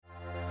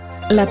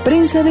La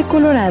Prensa de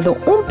Colorado,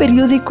 un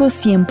periódico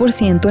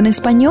 100% en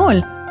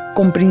español,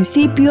 con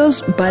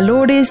principios,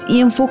 valores y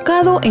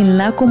enfocado en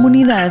la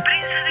comunidad.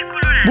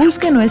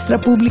 Busca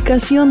nuestra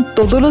publicación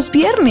todos los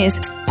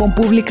viernes, con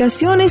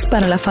publicaciones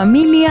para la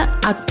familia,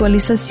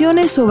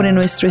 actualizaciones sobre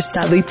nuestro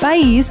estado y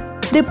país,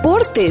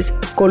 deportes,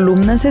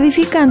 columnas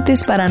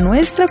edificantes para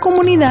nuestra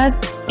comunidad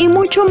y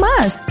mucho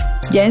más.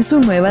 Ya en su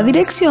nueva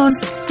dirección,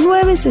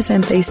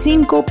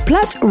 965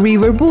 Platte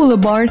River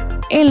Boulevard,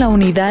 en la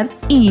unidad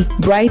I,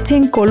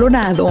 Brighton,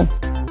 Colorado.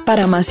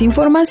 Para más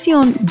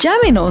información,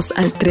 llámenos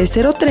al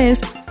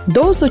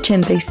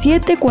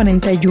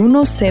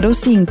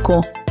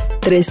 303-287-4105.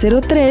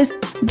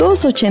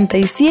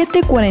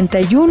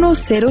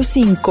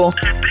 303-287-4105.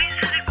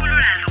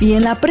 Y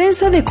en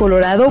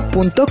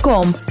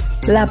laprensadecolorado.com.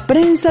 La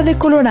Prensa de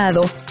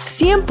Colorado,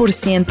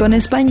 100% en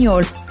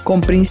español,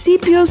 con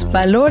principios,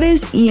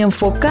 valores y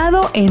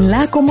enfocado en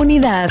la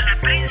comunidad. La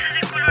Prensa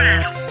de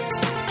Colorado.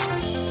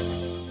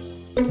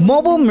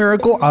 Mobile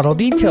Miracle Auto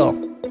Detail.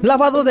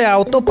 Lavado de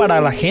auto para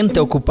la gente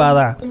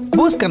ocupada.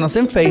 Búscanos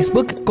en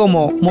Facebook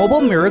como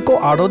Mobile Miracle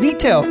Auto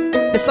Detail.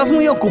 ¿Estás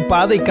muy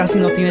ocupado y casi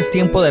no tienes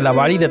tiempo de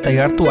lavar y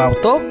detallar tu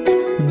auto?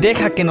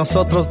 Deja que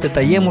nosotros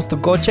detallemos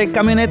tu coche,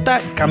 camioneta,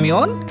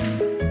 camión.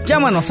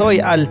 Llámanos hoy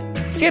al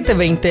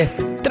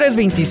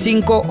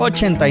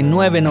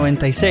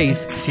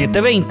 720-325-8996.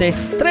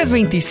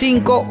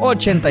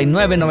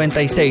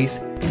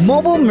 720-325-8996.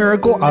 Mobile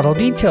Miracle Auto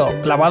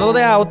Detail. Lavado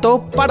de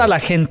auto para la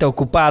gente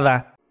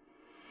ocupada.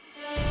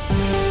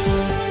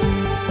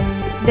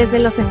 Desde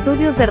los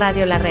estudios de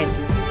Radio La Red,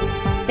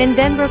 en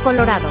Denver,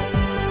 Colorado.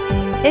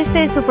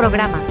 Este es su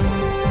programa,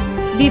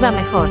 Viva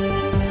Mejor,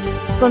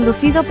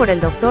 conducido por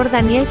el Dr.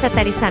 Daniel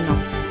Catarizano,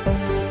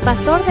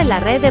 pastor de la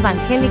Red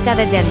Evangélica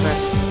de Denver.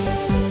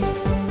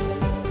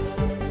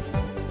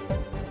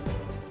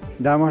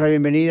 Damos la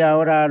bienvenida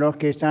ahora a los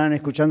que están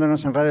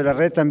escuchándonos en Radio La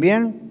Red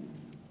también.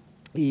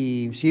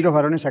 Y sí, los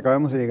varones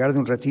acabamos de llegar de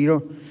un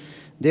retiro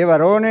de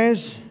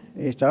varones.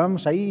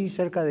 Estábamos ahí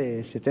cerca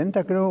de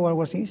 70, creo, o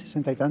algo así,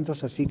 60 y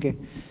tantos, así que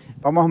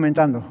vamos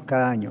aumentando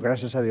cada año,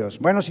 gracias a Dios.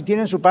 Bueno, si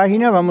tienen su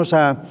página, vamos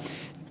a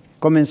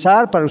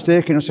comenzar. Para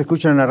ustedes que nos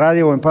escuchan en la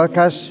radio o en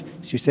podcast,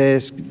 si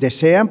ustedes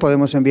desean,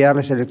 podemos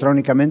enviarles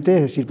electrónicamente,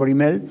 es decir, por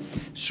email,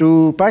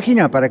 su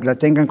página para que la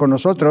tengan con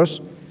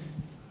nosotros,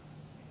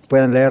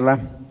 puedan leerla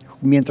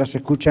mientras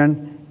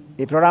escuchan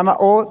el programa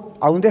o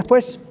aún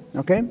después,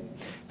 ¿ok?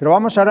 Pero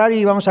vamos a orar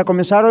y vamos a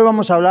comenzar. Hoy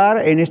vamos a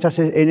hablar en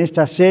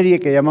esta serie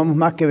que llamamos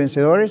Más que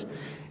Vencedores.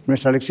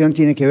 Nuestra lección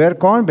tiene que ver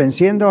con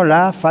venciendo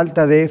la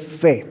falta de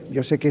fe.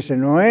 Yo sé que ese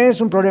no es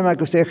un problema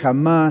que ustedes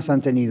jamás han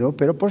tenido,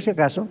 pero por si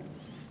acaso,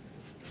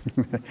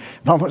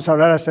 vamos a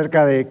hablar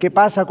acerca de qué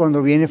pasa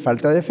cuando viene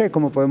falta de fe,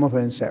 cómo podemos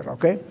vencerlo,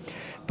 ¿ok?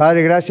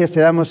 Padre, gracias te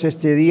damos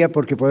este día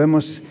porque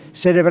podemos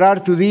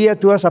celebrar tu día.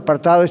 Tú has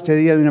apartado este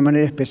día de una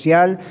manera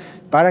especial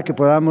para que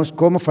podamos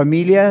como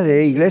familia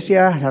de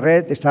Iglesia La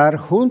Red estar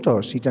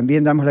juntos. Y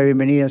también damos la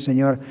bienvenida,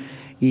 Señor,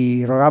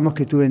 y rogamos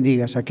que tú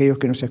bendigas a aquellos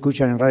que nos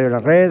escuchan en Radio La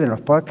Red, en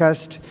los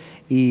podcasts.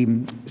 Y,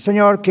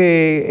 Señor,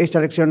 que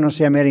esta lección no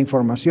sea mera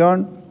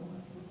información,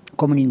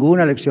 como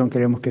ninguna lección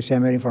queremos que sea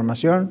mera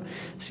información,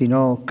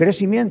 sino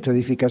crecimiento,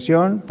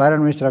 edificación para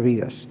nuestras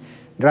vidas.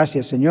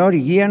 Gracias, Señor,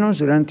 y guíanos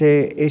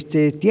durante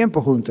este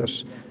tiempo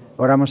juntos.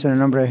 Oramos en el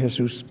nombre de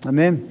Jesús.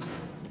 Amén.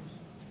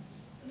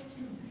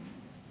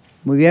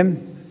 Muy bien.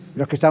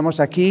 Los que estamos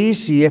aquí,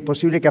 si es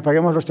posible que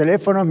apaguemos los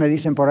teléfonos, me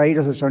dicen por ahí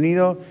los del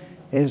sonido,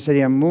 eso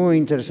sería muy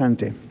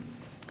interesante.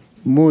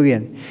 Muy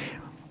bien.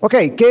 Ok,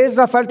 ¿qué es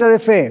la falta de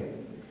fe?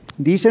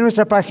 Dice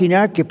nuestra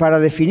página que para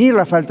definir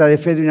la falta de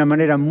fe de una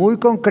manera muy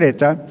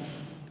concreta,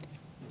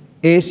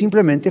 es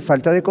simplemente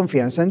falta de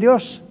confianza en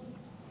Dios.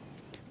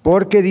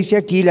 Porque dice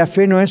aquí, la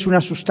fe no es una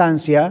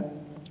sustancia,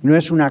 no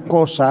es una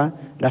cosa,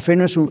 la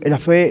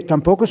fe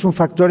tampoco es un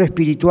factor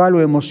espiritual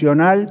o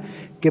emocional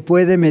que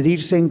puede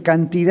medirse en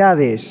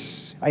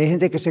cantidades. Hay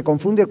gente que se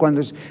confunde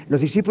cuando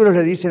los discípulos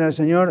le dicen al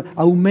Señor,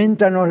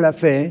 aumentanos la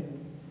fe.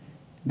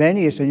 ¿Ven?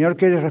 Y el Señor,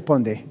 ¿qué les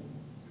responde?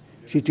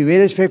 Si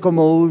tuvierais fe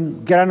como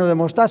un grano de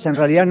mostaza, en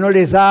realidad no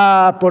les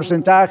da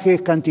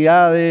porcentajes,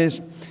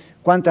 cantidades,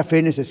 cuánta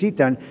fe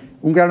necesitan.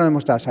 Un grano de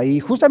mostaza. Y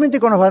justamente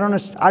con los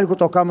varones, algo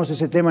tocamos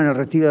ese tema en el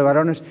retiro de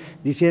varones,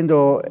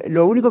 diciendo,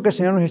 lo único que el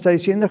Señor nos está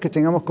diciendo es que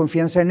tengamos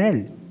confianza en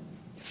Él,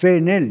 fe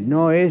en Él,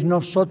 no es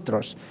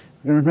nosotros,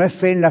 no es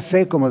fe en la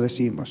fe como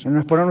decimos, no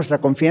es poner nuestra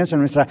confianza,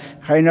 nuestra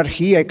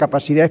energía y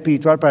capacidad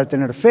espiritual para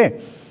tener fe,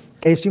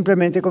 es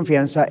simplemente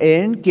confianza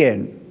en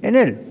 ¿quién? En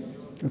Él.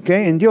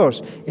 ¿Okay? En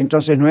Dios.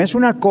 Entonces no es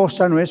una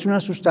cosa, no es una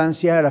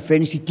sustancia, la fe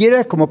ni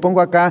siquiera es, como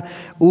pongo acá,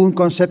 un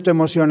concepto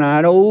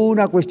emocional o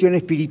una cuestión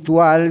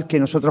espiritual que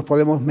nosotros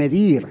podemos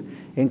medir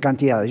en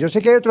cantidades. Yo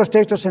sé que hay otros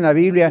textos en la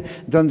Biblia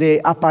donde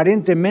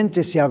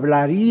aparentemente se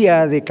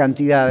hablaría de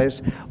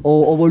cantidades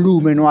o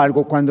volumen o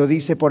algo, cuando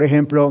dice, por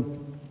ejemplo,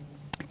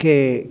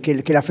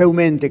 que la fe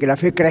aumente, que la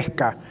fe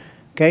crezca.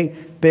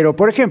 ¿Okay? Pero,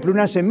 por ejemplo,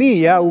 una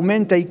semilla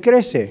aumenta y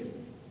crece.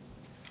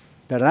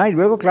 ¿verdad? Y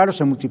luego, claro,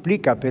 se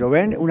multiplica, pero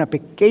ven, una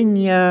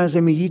pequeña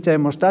semillita de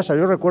mostaza.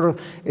 Yo recuerdo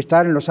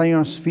estar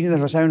en fines de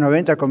los años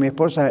 90 con mi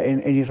esposa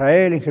en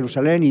Israel, en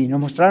Jerusalén, y nos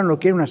mostraron lo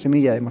que era una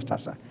semilla de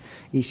mostaza.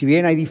 Y si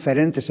bien hay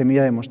diferentes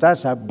semillas de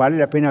mostaza, vale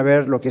la pena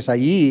ver lo que es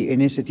allí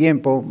en ese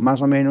tiempo,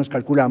 más o menos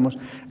calculamos,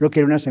 lo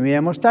que era una semilla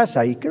de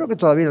mostaza. Y creo que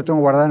todavía lo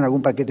tengo guardado en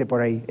algún paquete por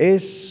ahí.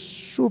 Es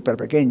súper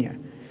pequeña.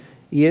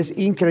 Y es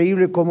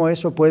increíble cómo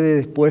eso puede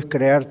después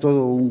crear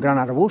todo un gran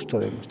arbusto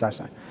de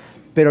mostaza.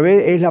 Pero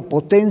es la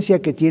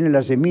potencia que tiene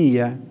la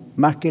semilla,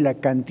 más que la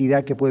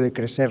cantidad que puede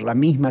crecer la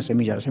misma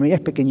semilla. La semilla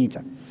es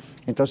pequeñita.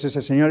 Entonces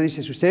el Señor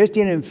dice, si ustedes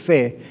tienen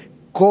fe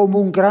como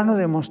un grano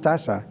de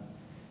mostaza,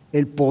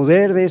 el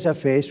poder de esa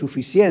fe es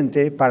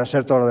suficiente para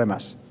hacer todo lo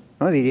demás,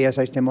 ¿no? Dirías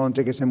a este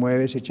monte que se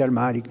mueve, se echa al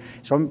mar.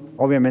 Son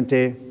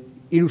obviamente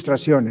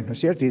ilustraciones, ¿no es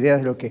cierto? Ideas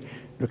de lo que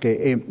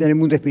en el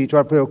mundo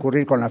espiritual puede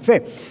ocurrir con la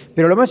fe.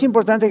 Pero lo más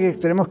importante que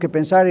tenemos que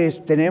pensar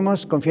es,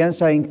 tenemos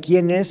confianza en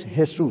quién es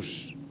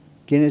Jesús,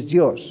 quién es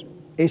Dios.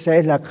 Esa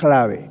es la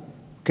clave.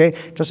 ¿Okay?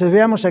 Entonces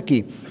veamos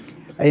aquí.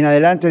 En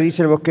adelante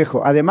dice el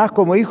bosquejo. Además,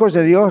 como hijos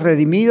de Dios,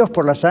 redimidos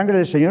por la sangre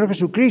del Señor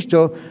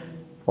Jesucristo,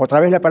 otra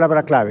vez la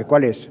palabra clave.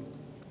 ¿Cuál es?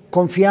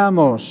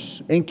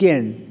 Confiamos. ¿En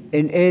quién?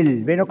 En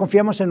Él. No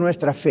confiamos en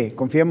nuestra fe,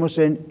 confiamos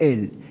en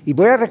Él. Y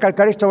voy a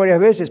recalcar esto varias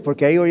veces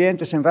porque hay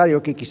oyentes en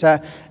radio que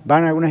quizá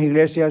van a algunas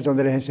iglesias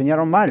donde les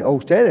enseñaron mal, o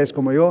ustedes,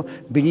 como yo,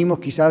 vinimos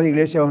quizás de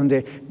iglesias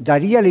donde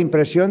daría la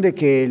impresión de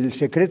que el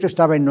secreto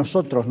estaba en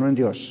nosotros, no en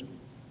Dios.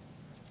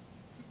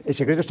 El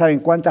secreto estaba en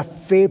cuánta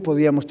fe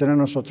podíamos tener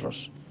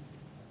nosotros.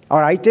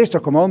 Ahora, hay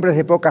textos como hombres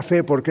de poca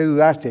fe, ¿por qué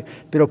dudaste?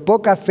 Pero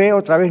poca fe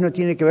otra vez no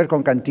tiene que ver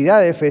con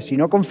cantidad de fe,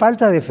 sino con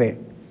falta de fe.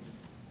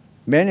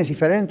 ¿Ven? Es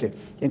diferente.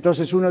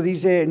 Entonces uno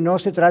dice, no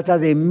se trata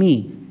de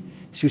mí.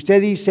 Si usted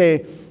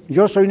dice,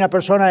 yo soy una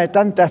persona de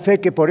tanta fe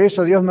que por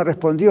eso Dios me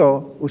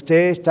respondió,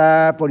 usted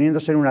está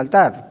poniéndose en un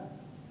altar.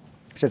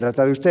 Se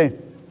trata de usted.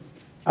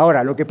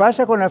 Ahora, lo que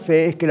pasa con la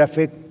fe es que la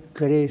fe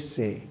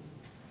crece.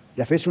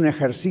 La fe es un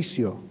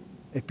ejercicio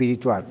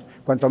espiritual.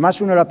 Cuanto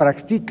más uno la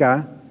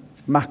practica,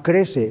 más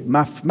crece,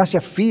 más se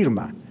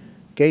afirma.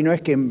 ¿Okay? No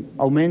es que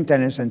aumenta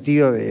en el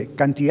sentido de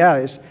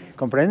cantidades,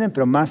 ¿comprenden?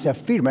 Pero más se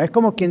afirma. Es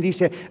como quien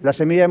dice, la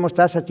semilla de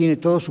mostaza tiene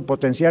todo su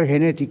potencial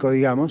genético,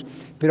 digamos,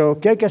 pero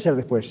 ¿qué hay que hacer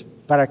después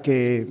para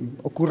que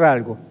ocurra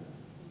algo?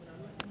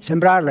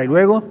 Sembrarla y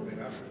luego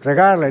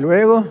regarla y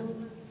luego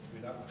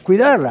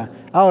cuidarla.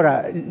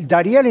 Ahora,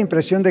 daría la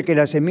impresión de que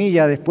la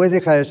semilla después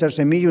deja de ser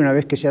semilla una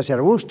vez que se hace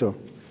arbusto,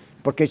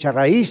 porque echa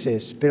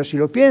raíces, pero si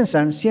lo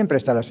piensan, siempre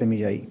está la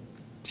semilla ahí.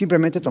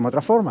 Simplemente toma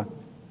otra forma.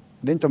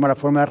 ¿Ven? Toma la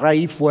forma de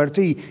raíz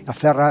fuerte y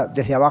aferra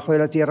desde abajo de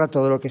la tierra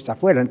todo lo que está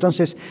afuera.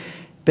 Entonces,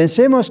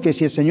 pensemos que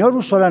si el Señor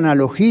usó la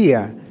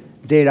analogía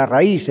de la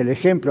raíz,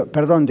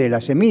 de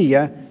la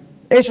semilla,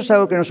 eso es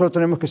algo que nosotros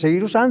tenemos que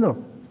seguir usando.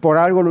 Por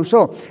algo lo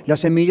usó. La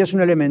semilla es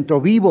un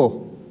elemento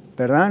vivo,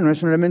 ¿verdad? No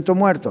es un elemento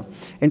muerto.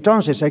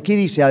 Entonces, aquí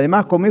dice,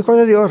 además, como hijos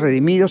de Dios,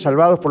 redimidos,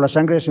 salvados por la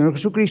sangre del Señor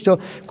Jesucristo,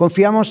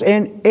 confiamos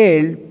en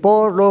Él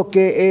por lo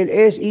que Él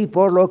es y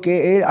por lo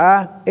que Él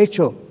ha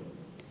hecho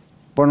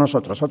por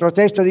nosotros. Otro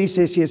texto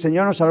dice, si el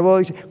Señor nos salvó,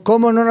 dice,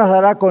 ¿cómo no nos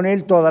dará con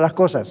Él todas las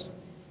cosas?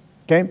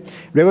 ¿Okay?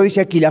 Luego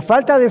dice aquí, la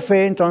falta de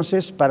fe,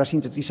 entonces, para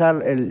sintetizar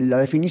la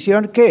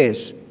definición, ¿qué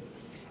es?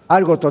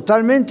 Algo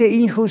totalmente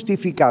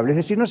injustificable. Es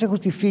decir, no se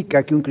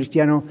justifica que un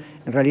cristiano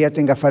en realidad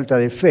tenga falta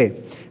de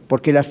fe,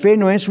 porque la fe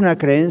no es una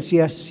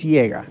creencia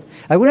ciega.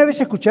 ¿Alguna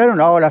vez escucharon,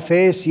 la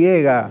fe es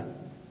ciega?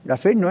 La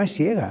fe no es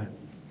ciega.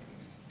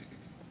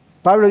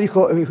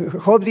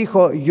 Job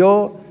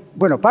dijo,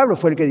 Pablo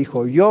fue el que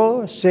dijo,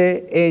 yo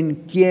sé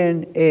en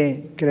quién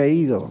he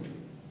creído.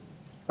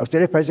 ¿A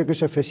ustedes les parece que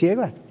eso es fe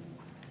ciega?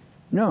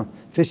 No,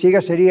 fe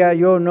ciega sería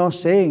yo no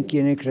sé en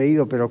quién he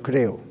creído, pero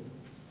creo.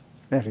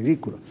 Es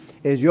ridículo.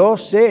 Es yo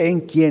sé en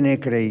quién he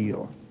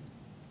creído.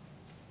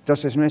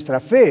 Entonces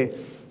nuestra fe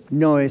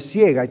no es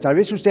ciega. Y tal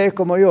vez ustedes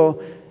como yo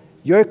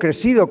he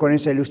crecido con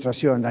esa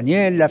ilustración.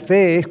 Daniel, la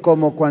fe es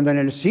como cuando en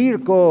el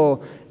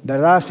circo,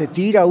 ¿verdad? Se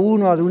tira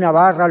uno de una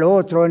barra al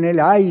otro en el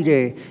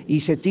aire y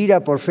se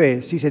tira por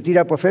fe. Sí, se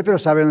tira por fe, pero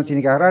sabe dónde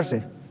tiene que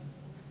agarrarse.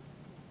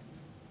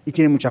 Y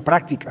tiene mucha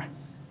práctica.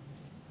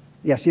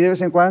 Y así de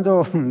vez en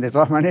cuando, de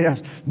todas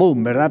maneras,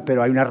 boom, ¿verdad?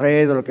 Pero hay una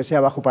red o lo que sea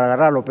abajo para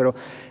agarrarlo. Pero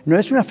no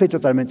es una fe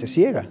totalmente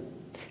ciega.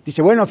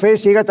 Dice, fe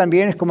ciega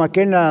también es como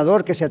aquel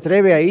nadador que se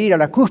atreve a ir a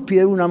la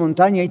cúspide de una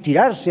montaña y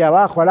tirarse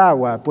abajo al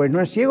agua. Pues no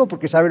es ciego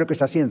porque sabe lo que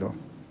está haciendo.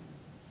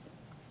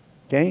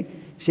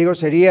 ¿Okay? Ciego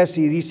sería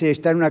si dice,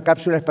 está en una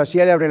cápsula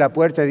espacial y abre la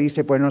puerta y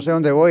dice, pues no sé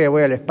dónde voy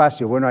al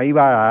espacio. Bueno, ahí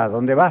va, ¿a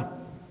dónde va?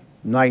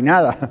 No hay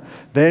nada,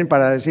 ven,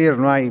 para decir,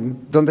 no hay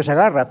dónde se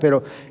agarra.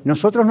 Pero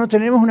nosotros no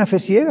tenemos una fe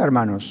ciega,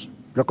 hermanos.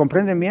 ¿Lo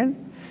comprenden bien?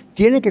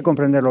 Tienen que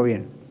comprenderlo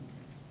bien.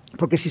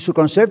 Porque si su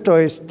concepto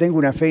es, tengo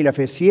una fe y la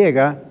fe es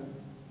ciega,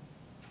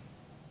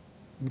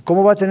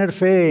 ¿cómo va a tener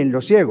fe en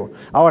lo ciego?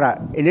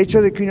 Ahora, el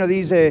hecho de que uno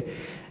dice,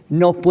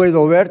 no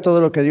puedo ver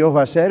todo lo que Dios va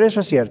a hacer, eso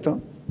es cierto.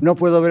 No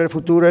puedo ver el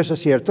futuro, eso es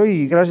cierto.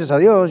 Y gracias a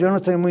Dios, yo no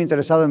estoy muy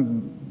interesado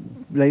en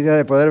la idea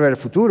de poder ver el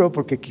futuro,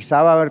 porque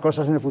quizá va a haber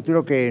cosas en el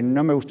futuro que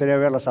no me gustaría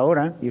verlas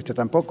ahora, y usted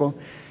tampoco.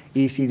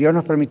 Y si Dios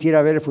nos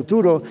permitiera ver el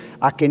futuro,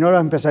 ¿a que no lo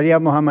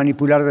empezaríamos a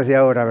manipular desde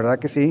ahora, verdad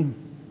que sí?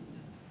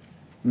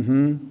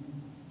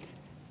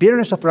 ¿Vieron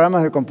esos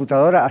programas de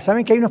computadora?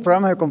 ¿Saben que hay unos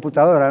programas de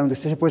computadora donde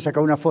usted se puede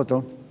sacar una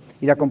foto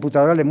y la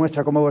computadora le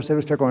muestra cómo va a ser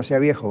usted cuando sea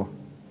viejo?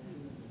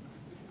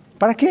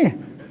 ¿Para qué?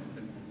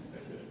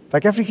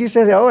 ¿Para qué afligirse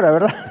desde ahora,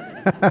 verdad?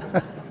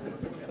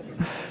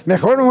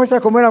 Mejor nos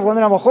muestra cómo era cuando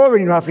éramos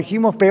jóvenes y nos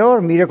afligimos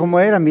peor. Mire cómo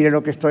era, mire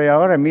lo que estoy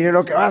ahora, mire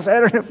lo que va a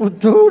ser en el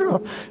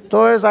futuro.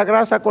 Toda esa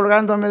grasa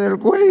colgándome del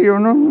cuello,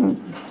 ¿no?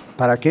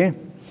 ¿Para qué?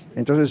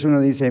 Entonces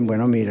uno dice,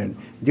 bueno, miren,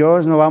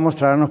 Dios no va a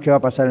mostrarnos qué va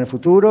a pasar en el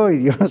futuro y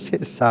Dios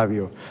es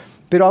sabio.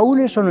 Pero aún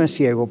eso no es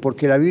ciego,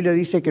 porque la Biblia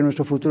dice que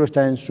nuestro futuro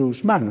está en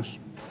sus manos.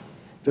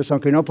 Entonces,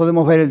 aunque no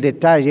podemos ver el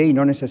detalle y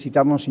no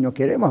necesitamos, si no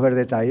queremos ver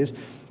detalles,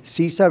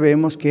 sí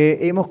sabemos que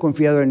hemos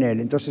confiado en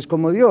Él. Entonces,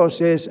 como Dios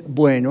es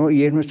bueno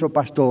y es nuestro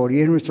pastor y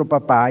es nuestro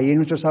papá y es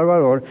nuestro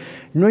salvador,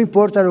 no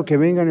importa lo que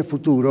venga en el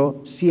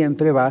futuro,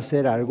 siempre va a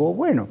ser algo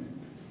bueno.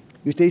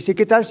 Y usted dice,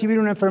 ¿qué tal si viene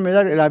una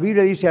enfermedad? La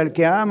Biblia dice, al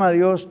que ama a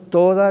Dios,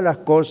 todas las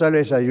cosas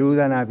les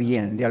ayudan a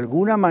bien. De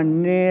alguna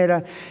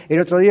manera,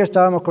 el otro día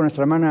estábamos con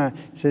nuestra hermana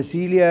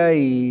Cecilia,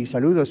 y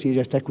saludos si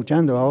ella está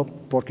escuchando,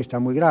 porque está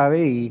muy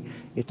grave, y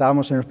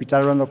estábamos en el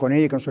hospital hablando con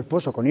ella y con su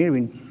esposo, con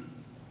Irving.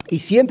 Y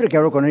siempre que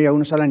hablo con ella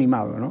uno sale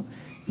animado, ¿no?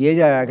 Y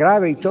ella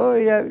grave y todo,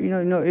 ella,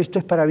 esto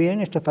es para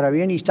bien, esto es para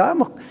bien. Y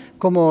estábamos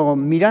como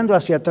mirando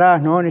hacia atrás,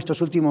 ¿no? En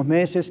estos últimos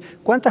meses,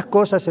 cuántas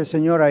cosas el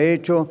Señor ha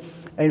hecho.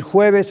 El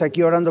jueves,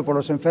 aquí orando por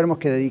los enfermos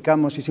que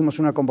dedicamos, hicimos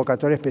una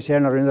convocatoria especial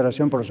en la reunión de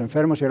oración por los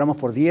enfermos y oramos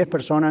por 10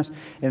 personas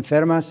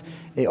enfermas.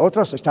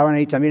 Otros estaban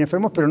ahí también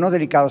enfermos, pero no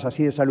delicados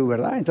así de salud,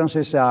 ¿verdad?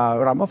 Entonces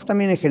oramos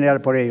también en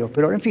general por ellos.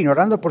 Pero en fin,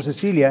 orando por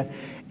Cecilia,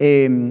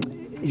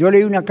 yo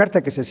leí una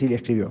carta que Cecilia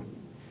escribió,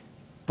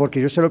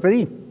 porque yo se lo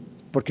pedí.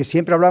 Porque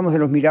siempre hablamos de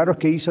los milagros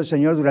que hizo el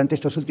Señor durante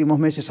estos últimos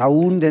meses,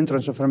 aún dentro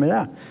de su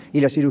enfermedad. Y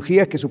las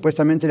cirugías que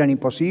supuestamente eran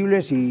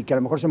imposibles y que a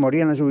lo mejor se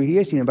morían las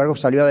cirugías, y sin embargo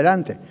salió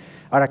adelante.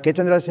 Ahora, ¿qué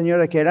tendrá el Señor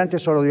de aquí adelante?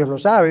 Solo Dios lo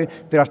sabe,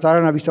 pero hasta ahora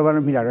no ha visto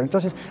varios milagros.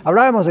 Entonces,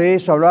 hablábamos de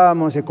eso,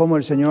 hablábamos de cómo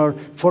el Señor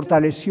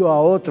fortaleció a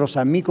otros,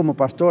 a mí como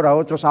pastor, a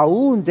otros,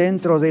 aún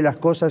dentro de las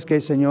cosas que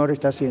el Señor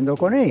está haciendo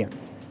con ella.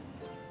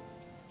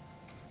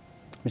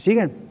 ¿Me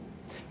siguen?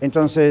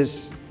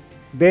 Entonces,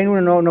 ven,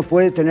 uno no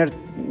puede tener,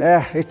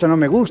 esto no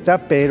me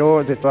gusta,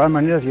 pero de todas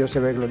maneras Dios se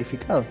ve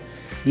glorificado.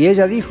 Y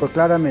ella dijo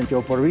claramente,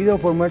 o por vida o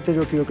por muerte,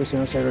 yo quiero que el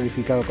Señor sea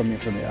glorificado con mi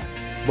enfermedad.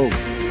 ¡Boom!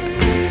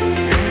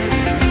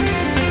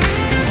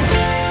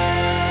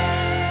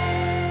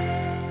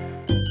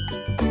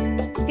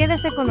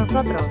 Quédese con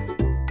nosotros.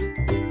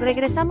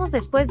 Regresamos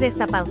después de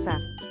esta pausa.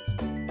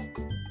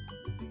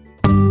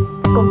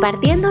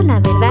 Compartiendo la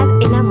verdad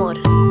en amor.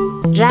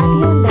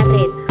 Radio La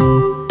Red.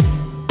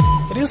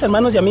 Queridos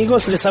hermanos y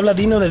amigos, les habla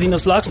Dino de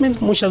Dino's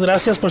Locksmith. Muchas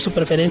gracias por su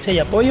preferencia y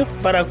apoyo.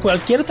 Para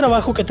cualquier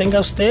trabajo que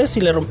tenga usted,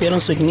 si le rompieron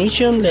su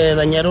ignition, le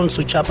dañaron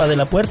su chapa de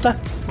la puerta,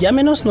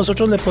 llámenos,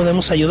 nosotros le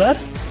podemos ayudar.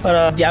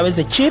 Para llaves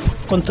de chip,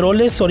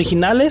 controles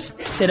originales,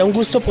 será un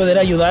gusto poder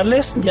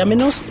ayudarles.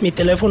 Llámenos, mi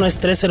teléfono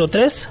es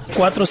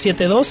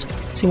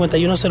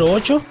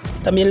 303-472-5108.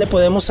 También le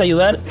podemos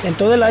ayudar en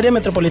todo el área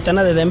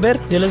metropolitana de Denver.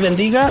 Dios les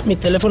bendiga. Mi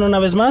teléfono una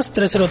vez más,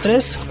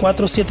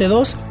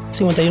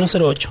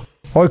 303-472-5108.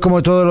 Hoy,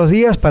 como todos los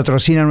días,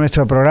 patrocina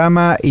nuestro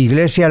programa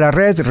Iglesia La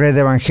Red, Red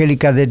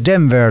Evangélica de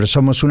Denver.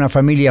 Somos una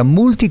familia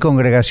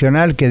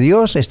multicongregacional que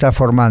Dios está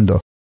formando.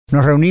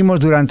 Nos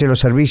reunimos durante los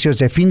servicios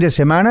de fin de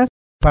semana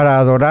para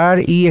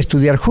adorar y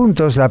estudiar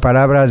juntos la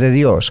palabra de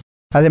Dios.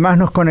 Además,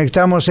 nos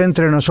conectamos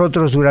entre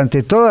nosotros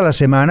durante toda la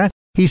semana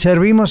y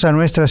servimos a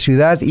nuestra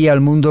ciudad y al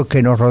mundo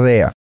que nos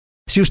rodea.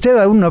 Si usted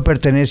aún no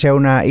pertenece a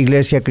una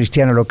iglesia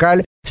cristiana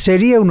local,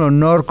 sería un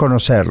honor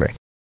conocerle.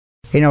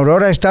 En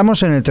Aurora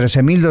estamos en el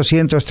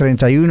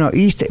 13231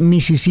 East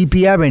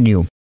Mississippi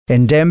Avenue.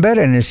 En Denver,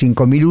 en el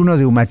 5001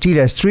 de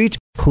Umatilla Street,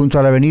 junto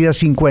a la avenida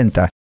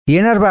 50. Y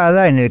en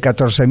Arvada, en el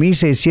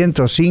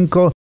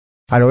 14605,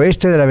 al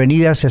oeste de la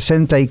avenida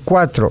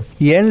 64.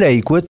 Y en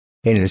Lakewood,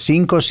 en el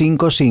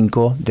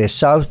 555 de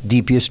South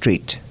Deepview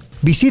Street.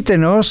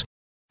 Visítenos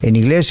en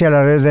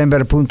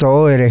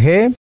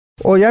iglesialareddenver.org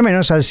o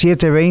llámenos al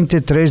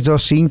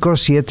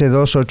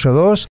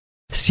 720-325-7282,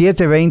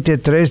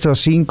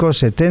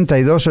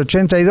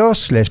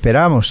 720-325-7282. Le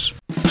esperamos.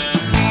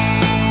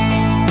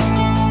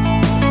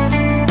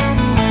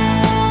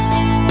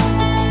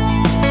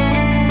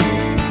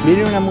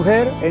 Viene una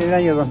mujer en el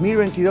año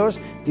 2022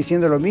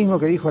 diciendo lo mismo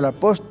que dijo el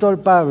apóstol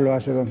Pablo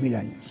hace 2000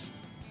 años.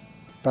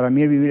 Para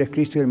mí el vivir es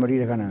Cristo y el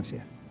morir es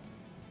ganancia.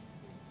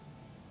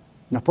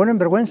 Nos pone en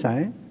vergüenza,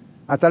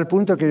 a tal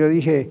punto que yo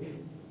dije,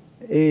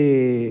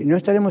 ¿no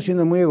estaremos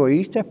siendo muy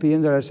egoístas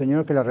pidiéndole al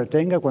Señor que la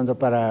retenga cuando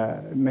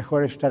para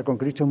mejor estar con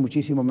Cristo es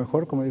muchísimo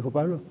mejor, como dijo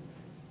Pablo?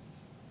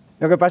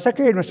 Lo que pasa es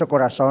que nuestro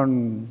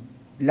corazón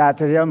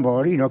late de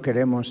amor y no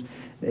queremos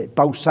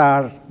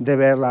pausar de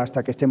verla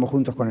hasta que estemos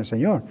juntos con el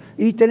Señor.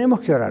 Y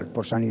tenemos que orar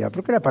por sanidad,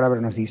 porque la palabra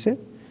nos dice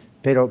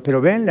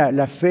Pero ven,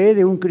 la fe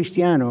de un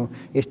cristiano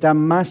está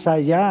más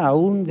allá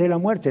aún de la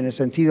muerte, en el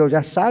sentido,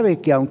 ya sabe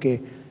que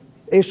aunque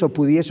eso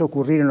pudiese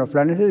ocurrir en los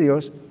planes de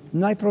Dios,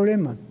 no hay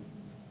problema.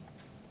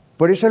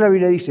 Por eso la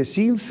Biblia dice,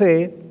 sin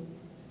fe,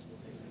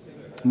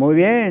 muy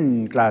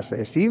bien,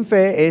 clase, sin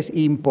fe es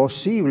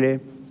imposible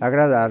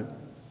agradar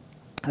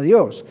a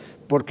Dios,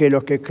 porque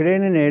los que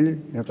creen en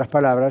Él, en otras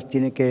palabras,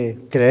 tienen que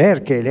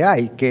creer que le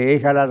hay, que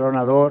es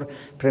galardonador,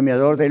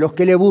 premiador de los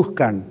que le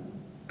buscan,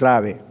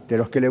 clave, de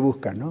los que le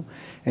buscan, ¿no?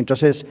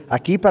 Entonces,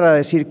 aquí para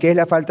decir qué es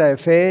la falta de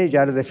fe,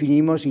 ya lo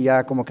definimos y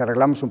ya como que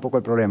arreglamos un poco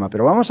el problema,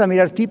 pero vamos a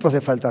mirar tipos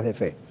de faltas de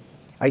fe.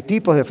 Hay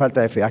tipos de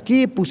falta de fe.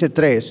 Aquí puse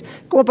 3,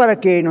 como para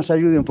que nos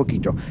ayude un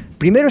poquito.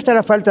 Primero está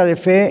la falta de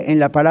fe en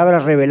la palabra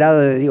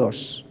revelada de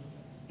Dios,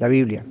 la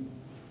Biblia.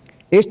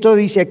 Esto,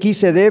 dice aquí,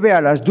 se debe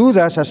a las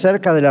dudas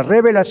acerca de la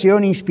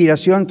revelación,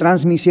 inspiración,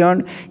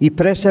 transmisión y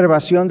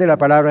preservación de la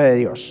palabra de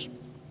Dios.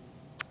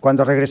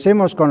 Cuando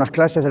regresemos con las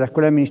clases de la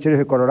Escuela de Ministerios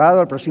de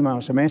Colorado, el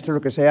próximo semestre, lo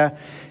que sea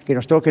que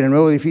nos toque en el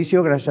nuevo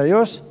edificio, gracias a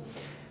Dios,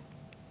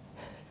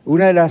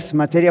 una de las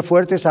materias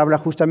fuertes habla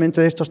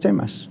justamente de estos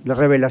temas. La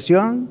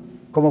revelación,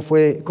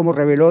 cómo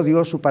reveló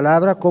Dios su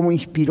palabra, cómo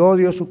inspiró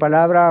Dios su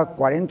palabra,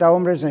 40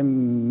 hombres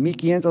en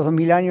 1500,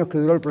 2000 años que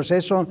duró el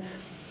proceso,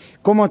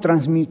 cómo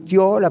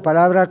transmitió la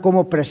palabra,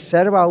 cómo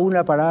preserva aún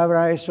la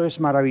palabra. Eso es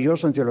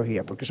maravilloso en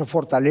teología, porque eso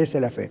fortalece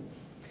la fe.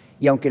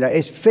 Y aunque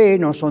es fe,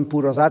 no son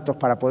puros datos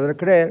para poder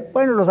creer,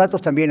 bueno, los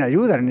datos también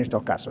ayudan en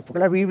estos casos, porque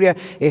la Biblia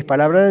es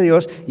palabra de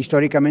Dios,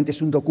 históricamente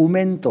es un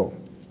documento.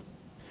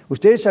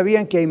 ¿Ustedes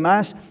sabían que hay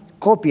más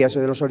copias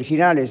de los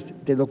originales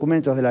de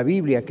documentos de la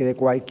Biblia que de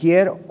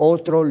cualquier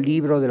otro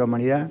libro de la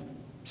humanidad?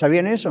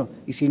 ¿Sabían eso?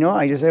 Y si no,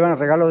 ahí les llevan el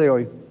regalo de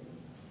hoy.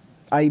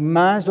 Hay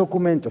más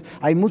documentos,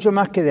 hay mucho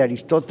más que de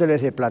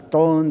Aristóteles, de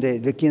Platón,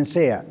 de quien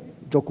sea,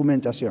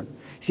 documentación.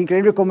 Es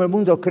increíble cómo el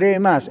mundo cree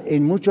más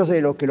en muchos de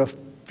lo que los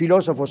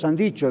filósofos han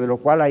dicho, de lo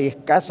cual hay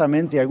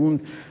escasamente una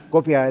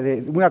copia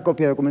de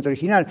documento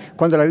original,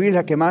 cuando la Biblia es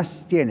la que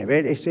más tiene.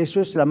 ¿Ven?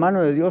 Eso es la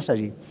mano de Dios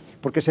allí,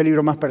 porque es el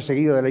libro más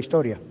perseguido de la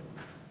historia.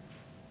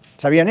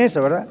 ¿Sabían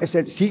eso, verdad?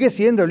 Sigue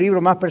siendo el libro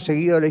más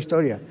perseguido de la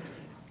historia.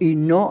 Y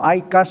no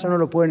hay caso, no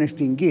lo pueden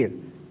extinguir.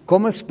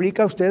 ¿Cómo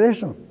explica usted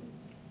eso?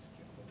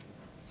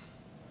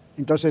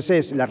 Entonces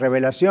es la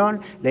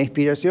revelación, la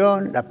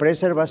inspiración, la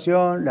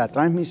preservación, la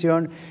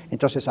transmisión.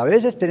 Entonces a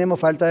veces tenemos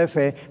falta de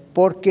fe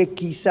porque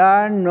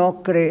quizá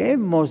no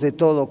creemos de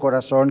todo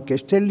corazón que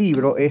este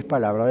libro es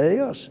palabra de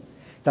Dios.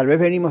 Tal vez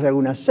venimos de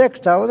alguna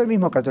secta o del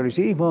mismo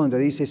catolicismo donde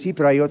dice sí,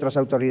 pero hay otras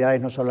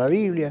autoridades, no solo la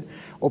Biblia.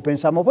 O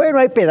pensamos, bueno,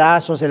 hay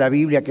pedazos de la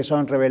Biblia que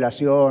son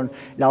revelación.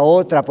 La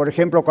otra, por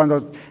ejemplo,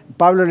 cuando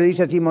Pablo le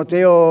dice a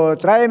Timoteo,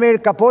 tráeme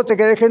el capote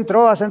que deje en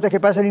Troas antes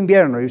que pase el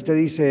invierno. Y usted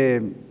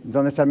dice,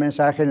 ¿dónde está el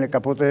mensaje en el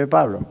capote de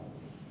Pablo?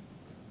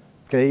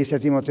 Que le dice a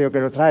Timoteo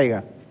que lo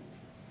traiga.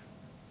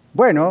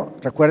 Bueno,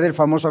 recuerde el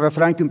famoso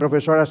refrán que un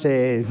profesor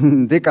hace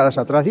décadas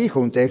atrás dijo,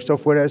 un texto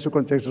fuera de su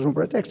contexto es un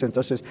pretexto.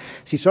 Entonces,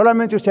 si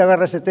solamente usted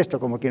agarra ese texto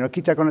como quien lo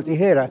quita con la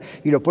tijera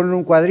y lo pone en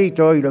un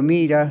cuadrito y lo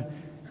mira,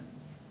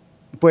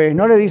 pues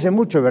no le dice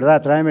mucho,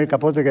 ¿verdad? Tráeme el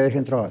capote que deje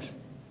en Troas.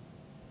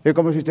 Es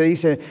como si usted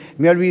dice,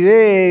 me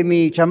olvidé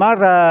mi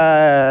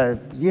chamarra,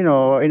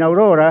 en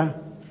Aurora,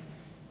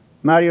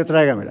 Mario,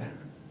 tráigamela.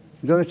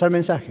 ¿Dónde está el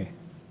mensaje?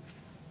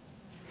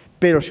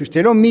 Pero si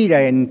usted lo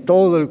mira en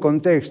todo el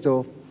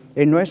contexto,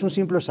 no es un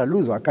simple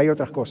saludo, acá hay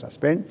otras cosas,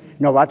 ¿ven?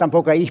 No va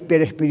tampoco a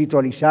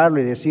hiperespiritualizarlo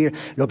y decir,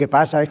 lo que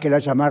pasa es que la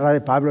chamarra de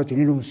Pablo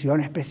tiene una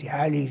unción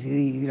especial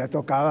y la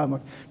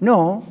tocábamos.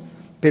 No,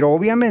 pero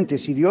obviamente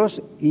si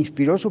Dios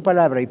inspiró su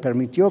palabra y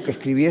permitió que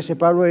escribiese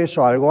Pablo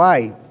eso, algo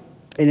hay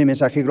en el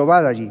mensaje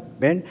global allí,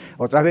 ¿ven?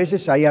 Otras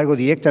veces hay algo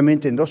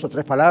directamente en 2 o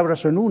 3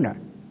 palabras o en una.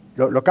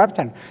 ¿Lo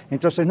captan?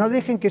 Entonces no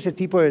dejen que ese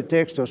tipo de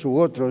textos u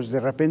otros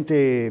de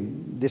repente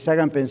les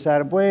hagan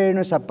pensar,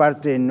 bueno, esa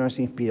parte no es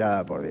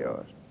inspirada por Dios.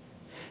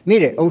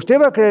 Mire, o usted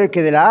va a creer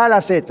que de la A a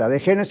la Z, de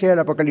Génesis al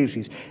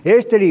Apocalipsis,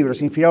 este libro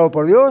es inspirado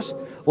por Dios,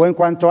 o en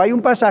cuanto hay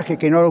un pasaje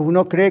que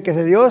no cree que es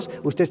de Dios,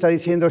 usted está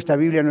diciendo esta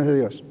Biblia no es de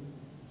Dios.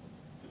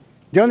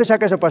 ¿De dónde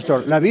saca eso,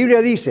 pastor? La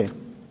Biblia dice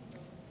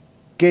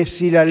que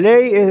si la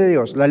ley es de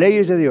Dios, la ley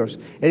es de Dios,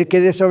 el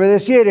que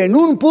desobedeciere en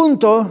un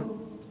punto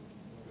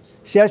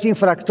se hace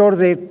infractor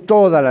de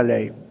toda la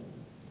ley.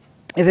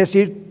 Es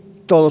decir,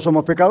 todos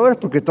somos pecadores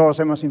porque todos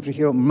hemos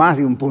infringido más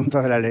de un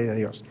punto de la ley de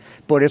Dios.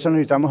 Por eso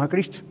necesitamos a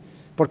Cristo.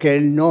 Porque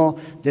Él no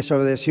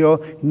desobedeció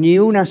ni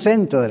un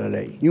acento de la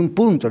ley, ni un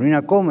punto, ni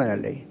una coma de la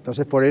ley.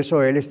 Entonces, por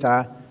eso Él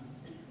está,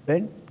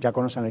 ¿ven? Ya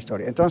conocen la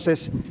historia.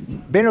 Entonces,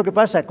 ¿ven lo que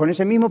pasa? Con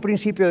ese mismo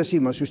principio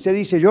decimos, si usted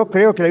dice, yo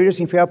creo que la Biblia es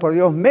inspirada por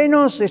Dios,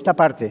 menos esta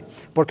parte,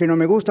 porque no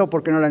me gusta, o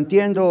porque no la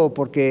entiendo, o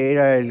porque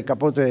era el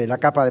capote de la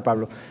capa de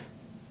Pablo.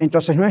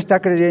 Entonces, no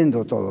está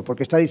creyendo todo,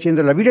 porque está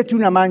diciendo, la Biblia tiene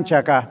una mancha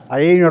acá,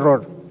 ahí hay un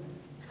error.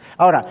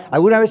 Ahora,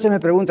 algunas veces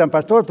me preguntan,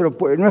 pastor, pero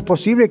 ¿no es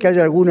posible que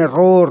haya algún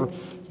error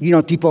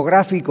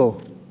tipográfico?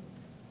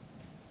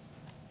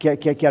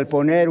 Que al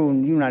poner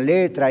una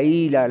letra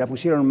ahí la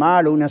pusieron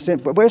mal o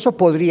pues eso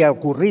podría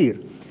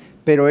ocurrir,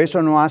 pero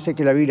eso no hace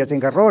que la Biblia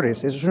tenga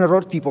errores. Eso es un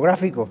error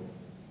tipográfico.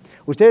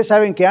 Ustedes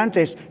saben que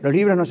antes los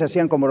libros no se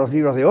hacían como los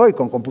libros de hoy,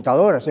 con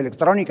computadoras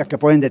electrónicas que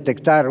pueden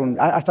detectar,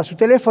 hasta su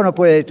teléfono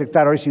puede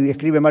detectar hoy si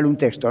escribe mal un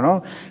texto,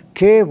 ¿no?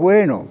 ¡Qué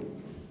bueno!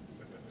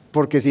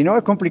 Porque si no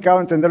es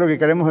complicado entender lo que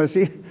queremos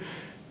decir.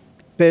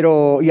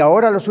 Y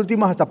ahora los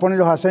últimos hasta ponen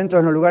los acentos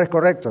en los lugares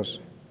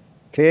correctos.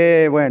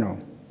 ¡Qué bueno!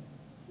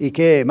 Y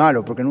qué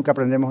malo, porque nunca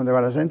aprendemos dónde va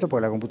el acento,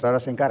 porque la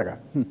computadora se encarga.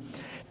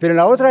 Pero en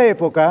la otra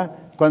época,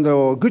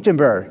 cuando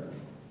Gutenberg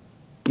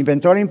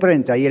inventó la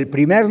imprenta y el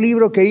primer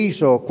libro que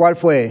hizo, ¿cuál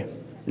fue?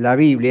 La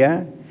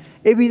Biblia.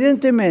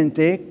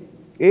 Evidentemente,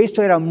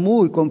 esto era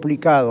muy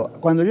complicado.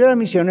 Cuando yo era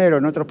misionero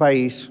en otro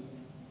país,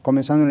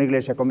 comenzando una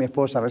iglesia con mi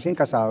esposa, recién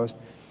casados,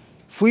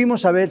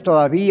 fuimos a ver,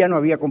 todavía no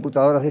había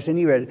computadoras de ese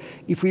nivel,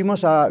 y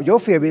yo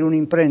fui a ver una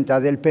imprenta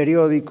del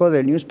periódico,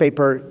 del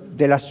newspaper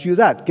de la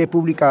ciudad que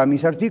publicaba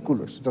mis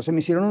artículos. Entonces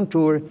me hicieron un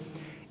tour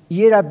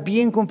y era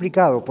bien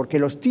complicado porque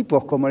los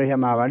tipos, como les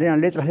llamaban,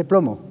 eran letras de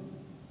plomo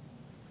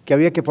que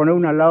había que poner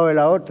una al lado de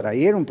la otra,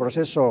 y era un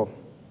proceso,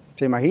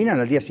 ¿se imaginan?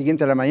 Al día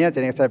siguiente de la mañana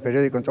tenía que estar el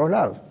periódico en todos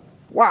lados.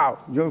 ¡Wow!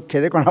 Yo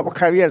quedé con la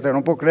boca abierta,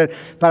 no puedo creer.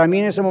 Para mí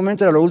en ese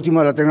momento era lo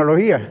último de la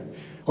tecnología.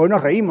 Hoy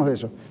nos reímos de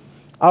eso.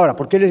 Ahora,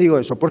 ¿por qué les digo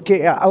eso?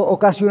 Porque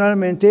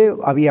ocasionalmente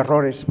había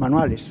errores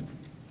manuales.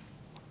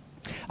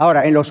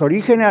 Ahora, en los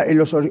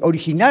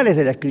originales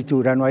de la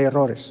Escritura no hay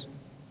errores.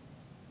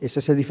 Esa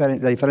es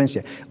la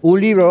diferencia. Un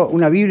libro,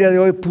 una Biblia de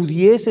hoy,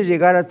 pudiese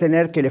llegar a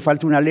tener que le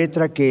falta una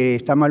letra, que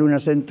está mal un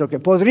acento, que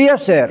podría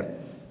ser,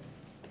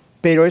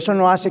 pero eso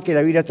no hace que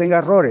la Biblia tenga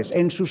errores.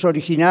 En sus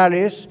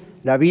originales,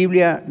 la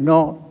Biblia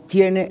no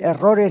tiene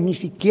errores, ni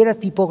siquiera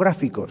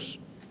tipográficos.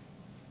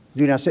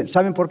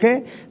 ¿Saben por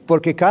qué?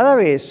 Porque cada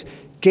vez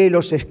que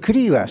los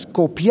escribas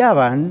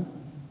copiaban,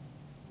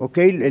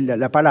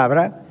 la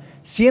palabra,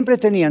 siempre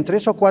tenían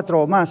 3 o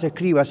 4 o más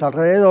escribas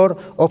alrededor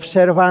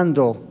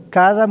observando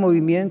cada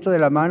movimiento de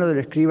la mano del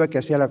escriba que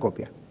hacía la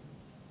copia.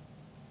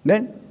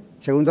 ¿Ven?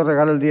 Segundo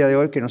regalo el día de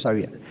hoy que no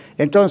sabían.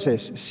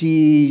 Entonces,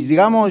 si,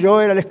 digamos, yo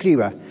era el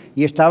escriba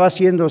y estaba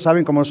haciendo,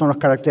 ¿saben cómo son los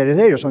caracteres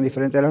de ellos? Son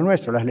diferentes de los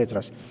nuestros, las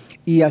letras.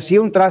 Y hacía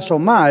un trazo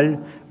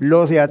mal,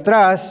 los de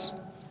atrás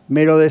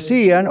me lo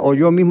decían, o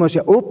yo mismo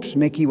decía, ups,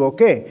 me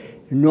equivoqué.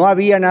 No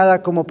había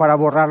nada como para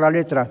borrar la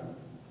letra.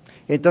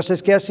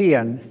 Entonces, ¿qué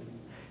hacían?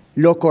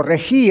 Lo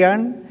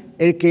corregían,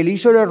 el que le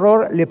hizo el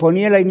error le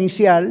ponía la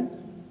inicial,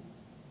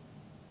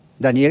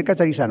 Daniel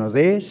Catarizano,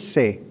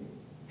 DC.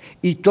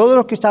 Y todos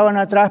los que estaban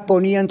atrás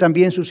ponían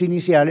también sus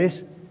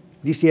iniciales,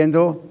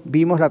 diciendo,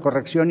 vimos la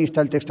corrección y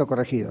está el texto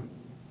corregido.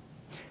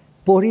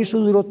 Por eso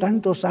duró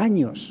tantos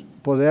años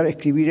poder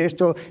escribir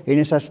esto en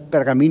esos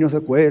pergaminos de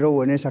cuero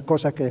o en esas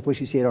cosas que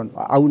después hicieron,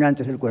 aún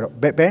antes del cuero.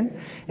 ¿Ven?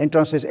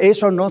 Entonces,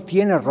 eso no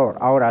tiene error.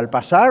 Ahora, al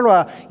pasarlo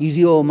a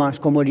idiomas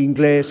como el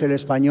inglés, el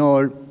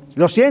español,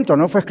 lo siento,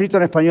 no fue escrito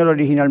en español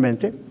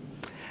originalmente.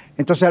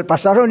 Entonces, al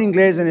pasarlo en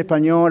inglés, en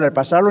español, al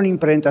pasarlo en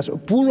imprentas,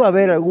 pudo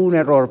haber algún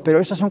error, pero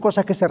esas son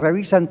cosas que se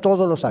revisan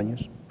todos los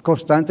años.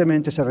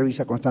 Constantemente se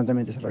revisa.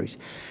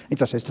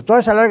 Entonces, toda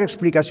esa larga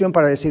explicación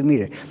para decir,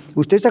 mire,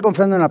 usted está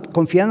confiando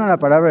en la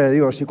palabra de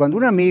Dios, y cuando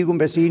un amigo, un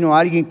vecino,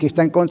 alguien que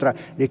está en contra,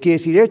 le quiere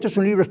decir, esto es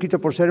un libro escrito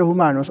por seres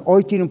humanos,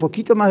 hoy tiene un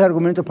poquito más de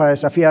argumentos para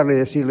desafiarle y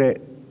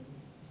decirle,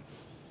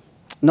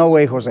 no,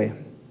 güey, José,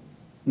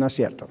 no es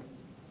cierto.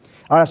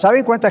 Ahora,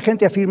 ¿saben cuánta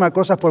gente afirma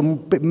cosas por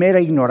mera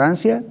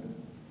ignorancia?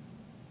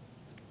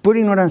 Pura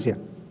ignorancia.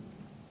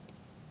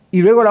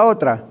 Y luego la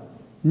otra,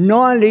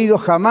 no han leído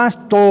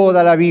jamás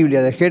toda la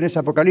Biblia, de Génesis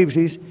a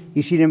Apocalipsis,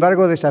 y sin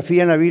embargo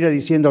desafían la Biblia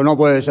diciendo, no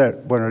puede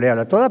ser. Bueno,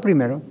 léala toda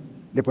primero,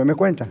 después me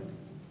cuenta.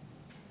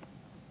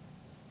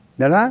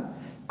 ¿Verdad?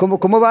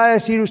 ¿Cómo va a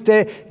decir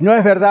usted, no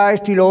es verdad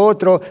esto y lo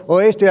otro,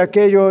 o esto y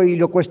aquello, y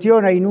lo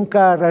cuestiona y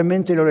nunca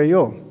realmente lo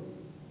leyó?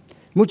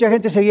 Mucha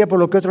gente seguía por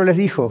lo que otro les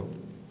dijo.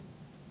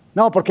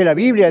 No, porque la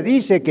Biblia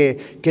dice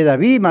que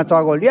David mató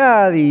a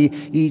Goliat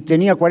y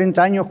tenía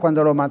 40 años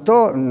cuando lo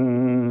mató.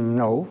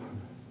 No.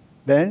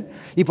 ¿Ven?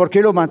 ¿Y por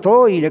qué lo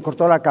mató y le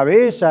cortó la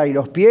cabeza y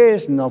los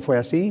pies? No fue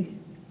así.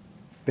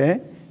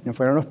 ¿Ven? No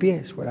fueron los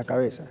pies, fue la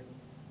cabeza.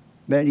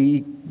 ¿Ven?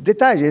 Y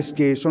detalles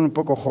que son un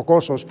poco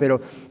jocosos, pero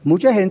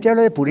mucha gente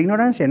habla de pura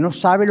ignorancia, no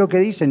sabe lo que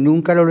dice,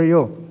 nunca lo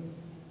leyó.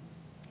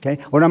 ¿Okay?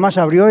 O nada más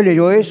abrió y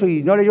leyó eso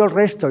y no leyó el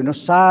resto y no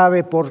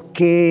sabe por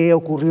qué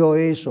ocurrió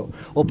eso,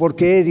 o por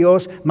qué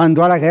Dios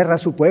mandó a la guerra a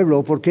su pueblo,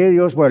 o por qué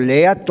Dios, bueno,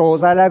 lea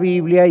toda la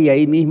Biblia y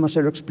ahí mismo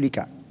se lo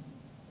explica.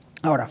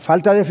 Ahora,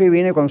 falta de fe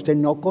viene cuando usted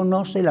no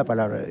conoce la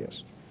palabra de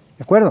Dios.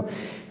 ¿De acuerdo?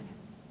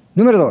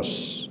 Número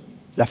 2.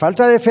 La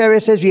falta de fe a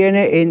veces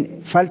viene en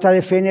falta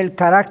de fe en el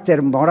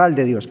carácter moral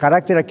de Dios.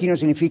 Carácter aquí no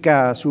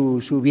significa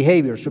su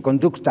behavior, su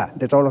conducta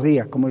de todos los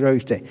días, como yo y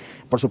usted.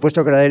 Por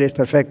supuesto que la de él es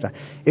perfecta.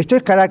 Esto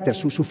es carácter,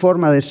 su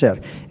forma de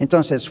ser.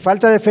 Entonces,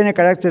 falta de fe en el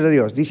carácter de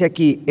Dios. Dice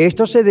aquí,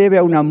 esto se debe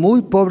a una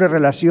muy pobre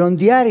relación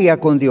diaria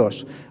con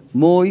Dios.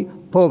 Muy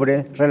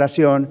pobre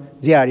relación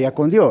diaria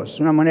con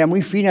Dios. Una manera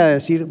muy fina de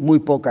decir muy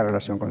poca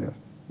relación con Dios.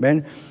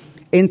 ¿Ven?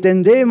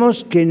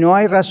 Entendemos que no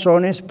hay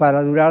razones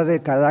para dudar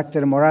del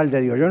carácter moral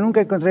de Dios. Yo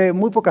nunca encontré,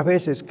 muy pocas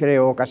veces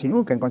creo, casi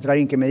nunca encontré a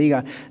alguien que me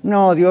diga,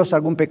 no, Dios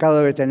algún pecado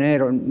debe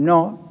tener.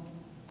 No,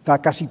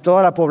 Casi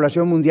toda la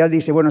población mundial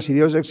dice, bueno, si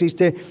Dios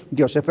existe,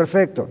 Dios es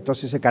perfecto.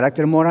 Entonces el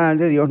carácter moral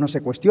de Dios no se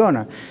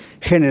cuestiona.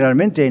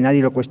 Generalmente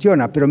nadie lo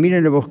cuestiona, pero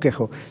miren el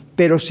bosquejo.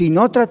 Pero si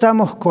no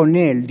tratamos con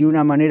Él de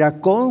una manera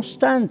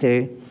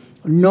constante,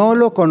 no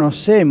lo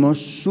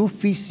conocemos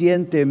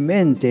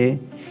suficientemente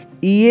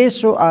y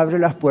eso abre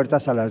las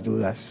puertas a las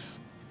dudas.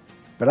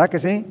 ¿Verdad que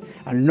sí?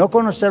 Al no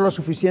conocerlo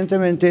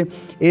suficientemente,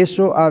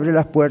 eso abre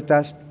las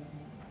puertas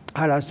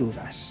a las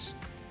dudas.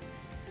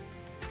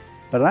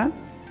 ¿Verdad?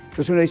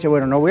 Entonces uno dice,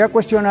 bueno, no voy a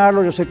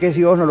cuestionarlo, yo sé que es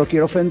Dios, no lo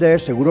quiero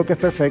ofender, seguro que es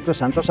perfecto,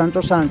 santo,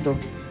 santo, santo.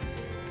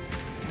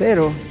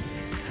 Pero,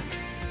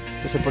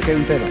 entonces, ¿por qué hay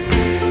un pero?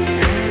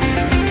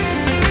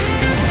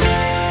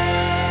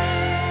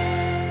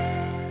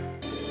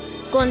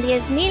 Con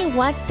 10.000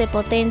 watts de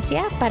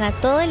potencia para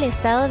todo el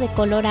estado de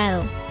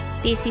Colorado.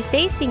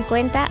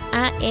 1650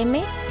 AM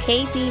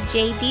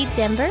KBJD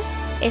Denver,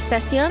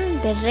 estación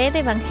de Red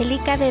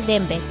Evangélica de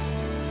Denver.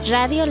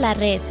 Radio La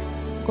Red,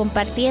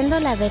 compartiendo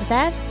la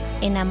verdad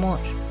en amor.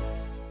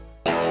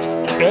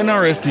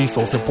 NRS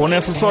Diesel se pone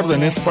a sus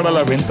órdenes para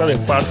la venta de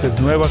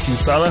partes nuevas y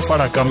usadas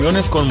para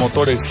camiones con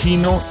motores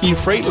Hino y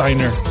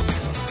Freightliner.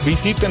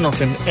 Visítenos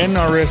en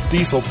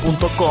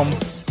nrsdiesel.com,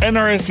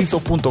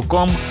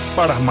 nrsdiesel.com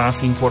para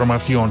más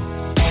información.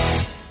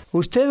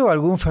 ¿Usted o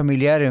algún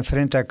familiar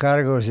enfrenta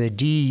cargos de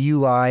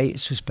DUI,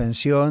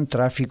 suspensión,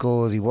 tráfico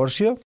o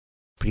divorcio?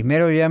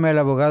 Primero llame al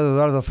abogado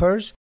Eduardo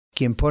First,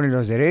 quien pone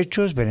los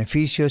derechos,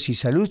 beneficios y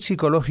salud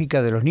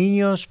psicológica de los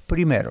niños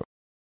primero.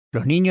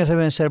 Los niños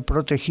deben ser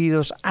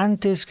protegidos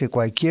antes que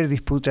cualquier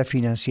disputa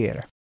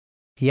financiera.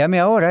 Llame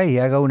ahora y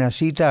haga una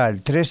cita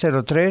al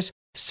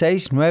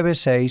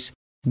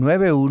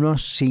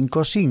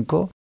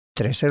 303-696-9155,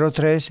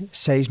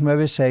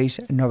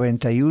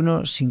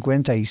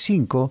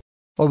 303-696-9155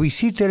 o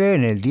visítele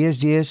en el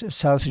 1010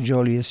 South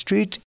Joliet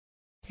Street,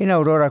 en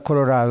Aurora,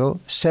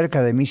 Colorado,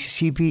 cerca de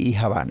Mississippi y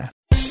Havana.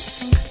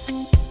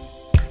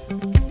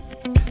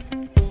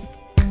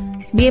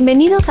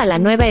 Bienvenidos a la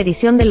nueva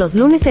edición de los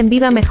lunes en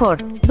Viva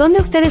Mejor, donde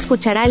usted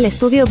escuchará el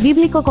estudio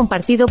bíblico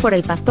compartido por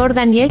el pastor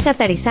Daniel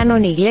Catarizano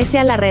en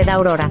Iglesia La Red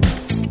Aurora.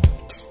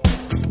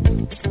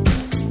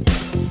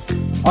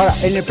 Ahora,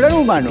 en el plano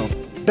humano,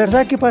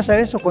 ¿verdad que pasa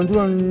eso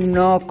cuando uno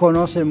no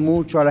conoce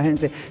mucho a la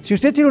gente? Si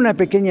usted tiene una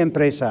pequeña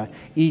empresa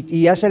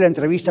y hace la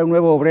entrevista a un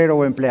nuevo obrero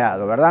o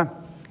empleado, ¿verdad?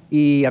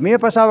 Y a mí me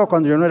pasaba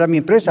cuando yo no era mi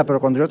empresa, pero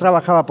cuando yo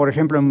trabajaba, por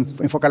ejemplo, en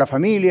Enfoca a la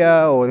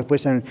Familia o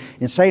después en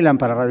Salem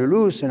para Radio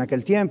Luz en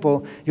aquel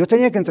tiempo, yo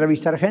tenía que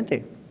entrevistar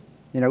gente.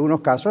 En algunos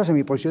casos, en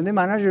mi posición de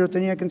manager, yo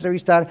tenía que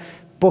entrevistar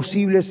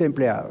posibles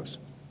empleados.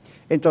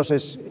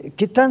 Entonces,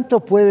 ¿qué tanto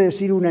puede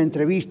decir una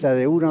entrevista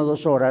de 1 o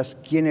 2 horas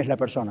quién es la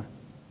persona?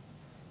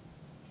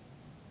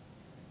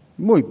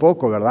 Muy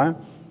poco, ¿verdad?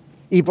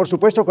 Y por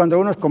supuesto, cuando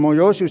uno es como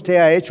yo, si usted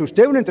ha hecho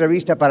una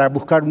entrevista para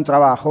buscar un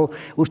trabajo,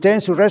 usted en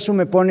su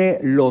resumen pone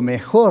lo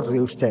mejor de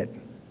usted.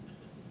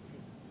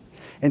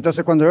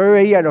 Entonces, cuando yo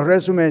veía los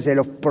resúmenes de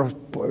los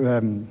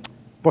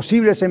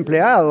posibles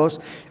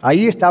empleados,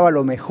 ahí estaba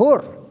lo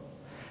mejor.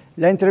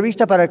 ¿La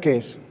entrevista para qué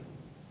es?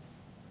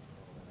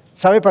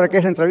 ¿Sabe para qué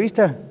es la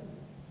entrevista?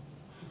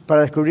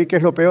 Para descubrir qué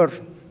es lo peor,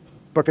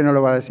 porque no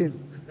lo va a decir.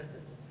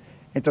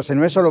 Entonces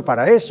no es solo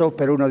para eso,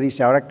 pero uno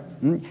dice ahora...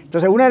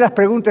 Entonces una de las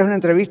preguntas de una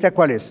entrevista,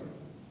 ¿cuál es?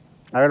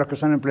 A ver, los que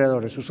son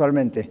empleadores,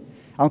 usualmente.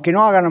 Aunque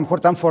no hagan a lo mejor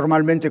tan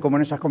formalmente como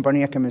en esas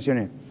compañías que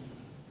mencioné.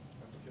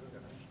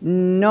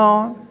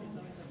 No.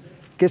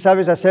 ¿Qué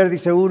sabes hacer?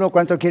 Dice uno.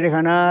 ¿Cuánto quieres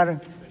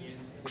ganar?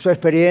 Su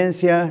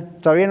experiencia.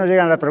 Todavía no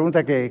llegan a la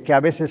pregunta que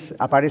a veces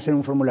aparece en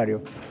un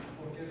formulario.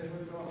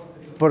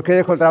 ¿Por qué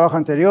dejó el trabajo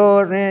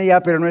anterior?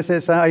 Ya, pero no es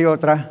esa, hay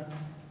otra.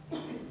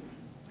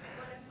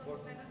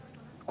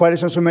 ¿Cuáles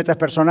son sus metas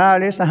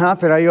personales? Ajá,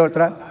 pero hay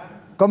otra.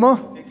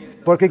 ¿Cómo?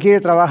 ¿Por qué quiere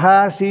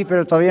trabajar? Sí,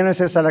 pero todavía no es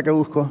esa la que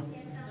busco.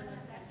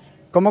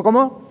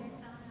 ¿Cómo?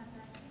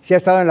 Si ha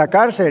estado en la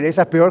cárcel,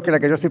 esa es peor que la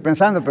que yo estoy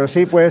pensando, pero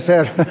sí puede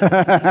ser.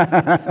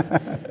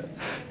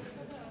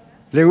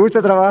 ¿Le gusta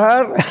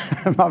trabajar?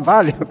 Más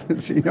vale,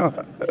 si no.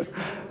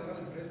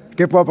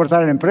 ¿Qué puedo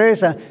aportar a la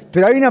empresa?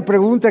 Pero hay una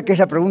pregunta que es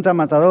la pregunta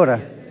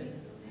matadora.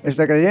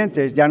 ¿Está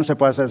creyente? Ya no se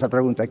puede hacer esa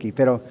pregunta aquí,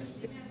 pero...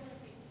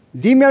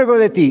 Dime algo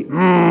de ti.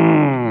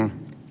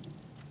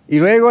 Y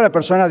luego la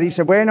persona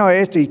dice, bueno,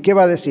 esto, ¿y qué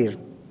va a decir?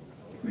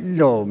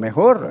 Lo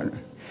mejor.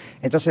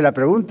 Entonces la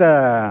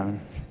pregunta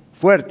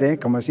fuerte,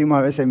 como decimos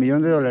a veces,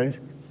 $1,000,000,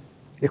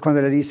 es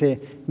cuando le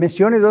dice,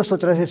 mencione 2 o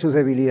 3 de sus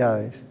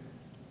debilidades.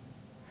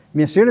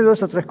 Mencione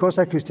 2 o 3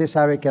 cosas que usted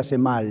sabe que hace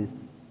mal.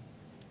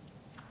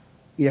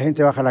 Y la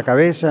gente baja la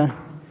cabeza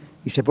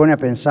y se pone a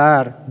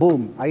pensar,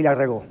 ¡boom!, ahí la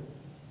regó.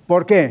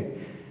 ¿Por qué?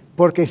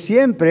 Porque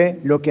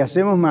siempre lo que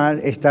hacemos mal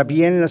está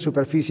bien en la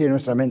superficie de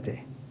nuestra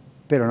mente,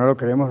 pero no lo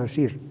queremos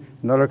decir,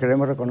 no lo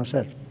queremos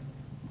reconocer.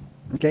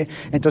 ¿Okay?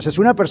 Entonces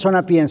una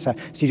persona piensa,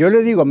 si yo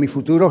le digo a mi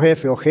futuro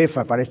jefe o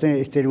jefa para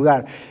este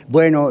lugar,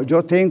 bueno,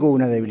 yo tengo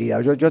una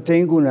debilidad, yo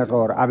tengo un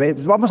error, a ver,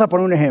 vamos a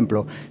poner un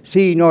ejemplo.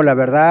 Sí, no, la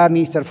verdad,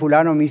 Mr.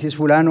 Fulano, Mrs.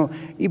 Fulano,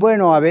 y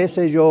bueno, a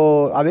veces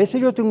yo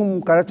tengo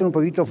un carácter un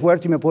poquito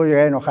fuerte y me puedo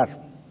llegar a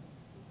enojar.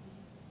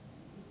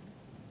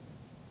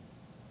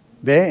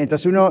 ¿Ve?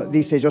 Entonces uno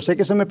dice, yo sé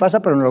que eso me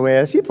pasa, pero no lo voy a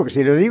decir, porque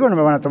si lo digo no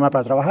me van a tomar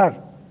para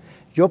trabajar.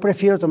 Yo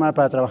prefiero tomar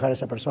para trabajar a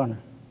esa persona,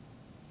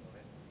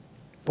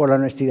 por la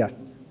honestidad.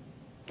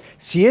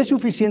 Si es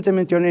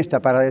suficientemente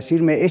honesta para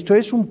decirme, esto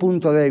es un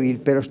punto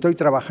débil, pero estoy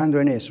trabajando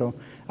en eso,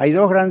 hay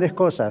dos grandes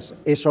cosas.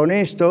 Es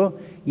honesto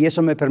y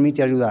eso me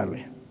permite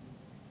ayudarle.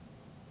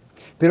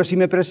 Pero si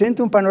me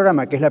presenta un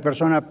panorama que es la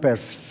persona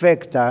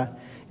perfecta,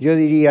 yo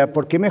diría,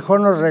 ¿por qué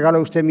mejor nos regala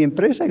usted mi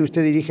empresa y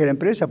usted dirige la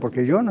empresa?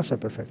 Porque yo no soy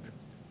perfecto,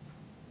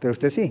 pero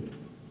usted sí.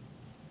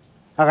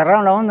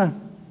 ¿Agarraron la onda?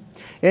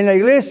 En la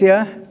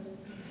iglesia,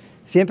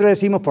 siempre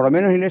decimos, por lo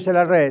menos en la Iglesia de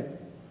la Red,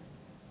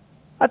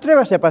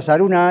 atrévase a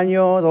pasar 1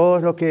 año,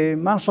 2, lo que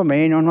más o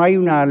menos, no hay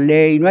una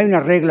ley, no hay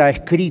una regla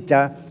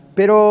escrita,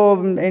 pero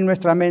en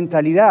nuestra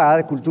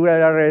mentalidad, cultura de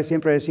la Red,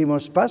 siempre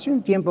decimos, pase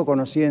un tiempo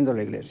conociendo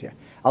la iglesia.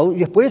 Y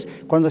después,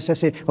 cuando se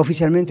hace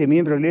oficialmente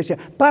miembro de la iglesia,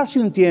 pase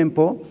un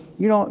tiempo,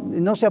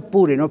 no se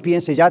apure, no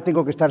piense, ya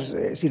tengo que estar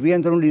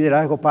sirviendo en un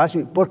liderazgo,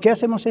 pase. ¿Por qué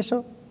hacemos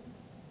eso?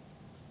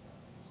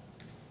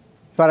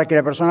 Para que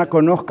la persona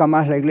conozca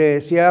más la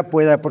iglesia,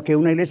 porque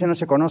una iglesia no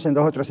se conoce en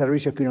 2 o 3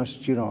 servicios que uno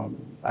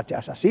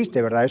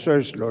asiste, ¿verdad? Eso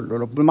es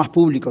lo más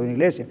público de una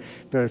iglesia.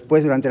 Pero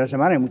después, durante la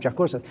semana, hay muchas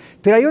cosas.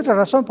 Pero hay otra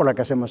razón por la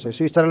que hacemos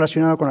eso, y está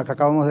relacionado con lo que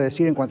acabamos de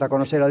decir en cuanto a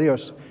conocer a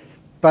Dios.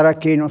 Para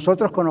que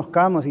nosotros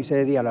conozcamos, dice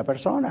de día, a la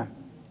persona,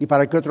 y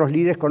para que otros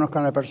líderes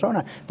conozcan a la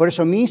persona. Por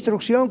eso mi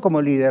instrucción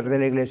como líder de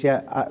la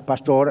iglesia,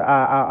 pastor,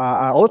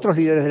 a otros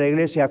líderes de la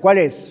iglesia, ¿cuál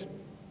es?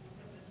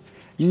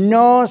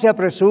 No se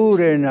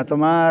apresuren a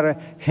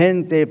tomar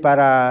gente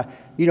para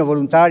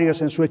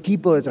voluntarios en su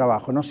equipo de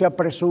trabajo. No se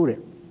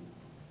apresuren.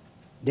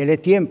 Dele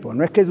tiempo.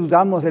 No es que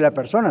dudamos de la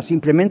persona,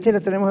 simplemente la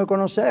tenemos que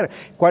conocer.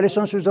 ¿Cuáles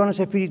son sus dones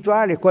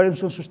espirituales? ¿Cuáles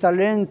son sus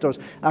talentos?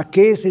 ¿A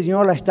qué el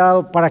Señor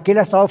para qué la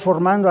ha estado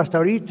formando hasta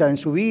ahorita en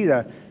su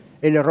vida?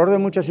 El error de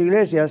muchas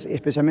iglesias,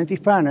 especialmente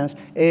hispanas,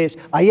 es,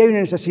 ahí hay una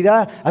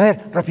necesidad, a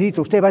ver,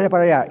 rapidito, usted vaya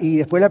para allá. Y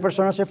después la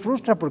persona se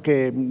frustra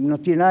porque no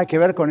tiene nada que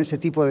ver con ese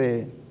tipo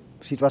de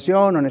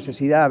situación o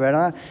necesidad,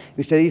 ¿verdad?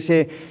 Y usted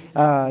dice,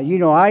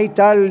 hay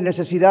tal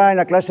necesidad en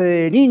la clase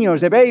de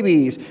niños, de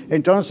babies,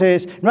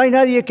 entonces no hay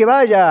nadie que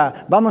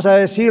vaya. Vamos a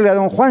decirle a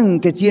don Juan,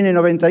 que tiene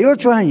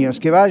 98 años,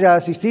 que vaya a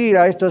asistir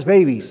a estos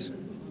babies.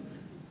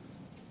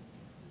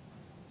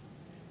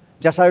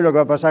 Ya sabe lo que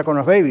va a pasar con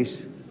los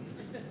babies.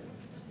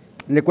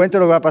 Le cuento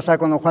lo que va a pasar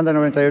con don Juan de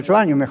 98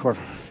 años, mejor.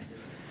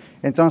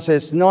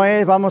 Entonces, no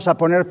es vamos a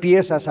poner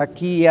piezas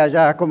aquí y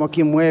allá como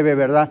quien mueve,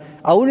 ¿verdad?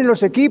 Aún en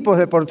los equipos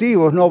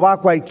deportivos no va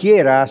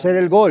cualquiera a hacer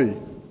el gol.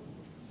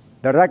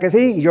 ¿Verdad que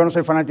sí? Y yo no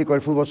soy fanático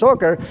del fútbol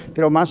soccer,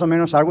 pero más o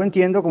menos algo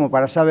entiendo como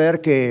para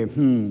saber que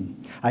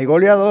hay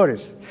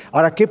goleadores.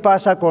 Ahora, ¿qué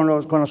pasa con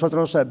los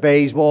otros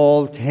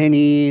béisbol,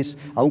 tenis,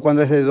 aun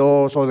cuando es de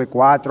 2 o de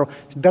 4?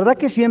 ¿Verdad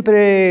que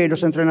siempre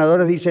los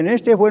entrenadores dicen,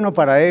 este es bueno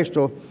para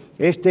esto,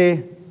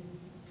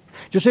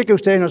 Yo sé que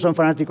ustedes no son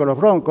fanáticos de los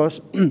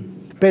Broncos,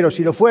 pero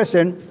si lo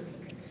fuesen,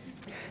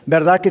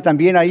 ¿verdad que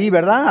también ahí,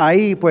 verdad?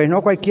 Ahí, pues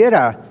no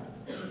cualquiera.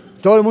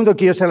 Todo el mundo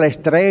quiere ser la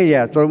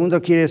estrella, todo el mundo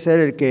quiere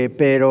ser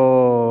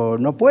pero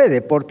no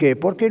puede. ¿Por qué?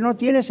 Porque no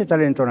tiene ese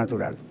talento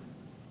natural.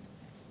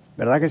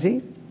 ¿Verdad que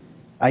sí?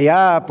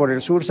 Allá por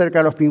el sur, cerca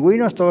de los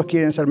Pingüinos, todos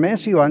quieren ser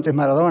Messi o antes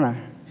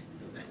Maradona.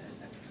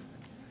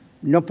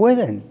 No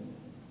pueden.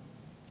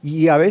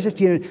 Y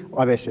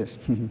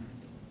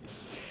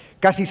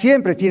casi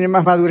siempre tienen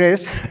más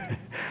madurez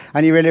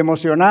a nivel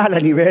emocional, a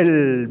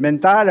nivel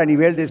mental,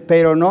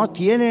 pero no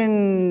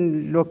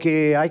tienen lo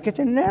que hay que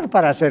tener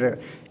para ser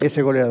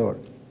ese goleador.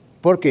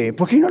 ¿Por qué?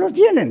 Porque no lo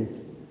tienen.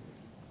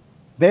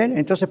 ¿Ven?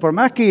 Entonces, por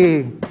más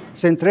que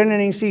se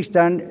entrenen e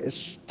insistan,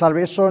 tal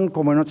vez son,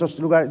 como en otros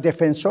lugares,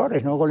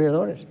 defensores, no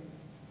goleadores.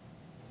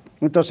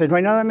 Entonces, no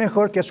hay nada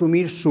mejor que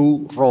asumir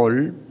su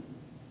rol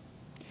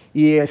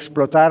y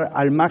explotar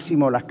al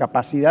máximo las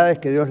capacidades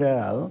que Dios le ha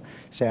dado,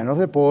 sea en los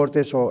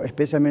deportes o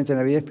especialmente en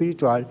la vida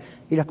espiritual,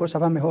 y las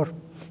cosas van mejor.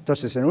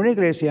 Entonces, en una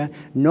iglesia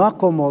no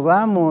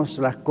acomodamos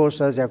las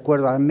cosas de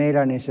acuerdo a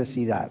mera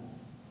necesidad.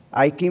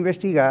 Hay que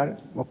investigar,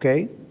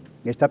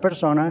 esta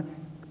persona,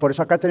 por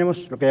eso acá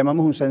tenemos lo que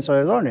llamamos un censo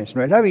de dones.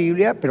 No es la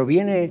Biblia, pero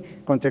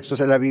viene contextos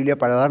de la Biblia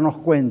para darnos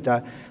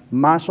cuenta,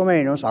 más o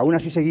menos, aún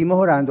así seguimos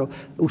orando,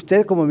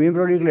 usted como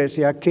miembro de la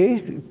iglesia,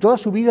 que toda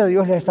su vida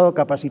Dios le ha estado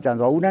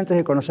capacitando, aún antes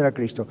de conocer a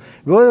Cristo.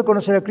 Luego de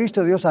conocer a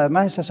Cristo, Dios,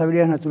 además de esas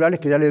habilidades naturales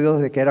que ya le dio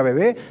desde que era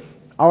bebé,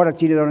 ahora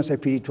tiene dones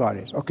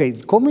espirituales.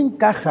 ¿Cómo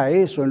encaja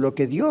eso en lo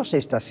que Dios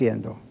está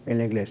haciendo en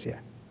la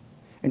iglesia?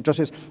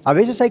 Entonces, a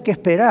veces hay que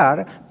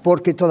esperar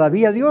porque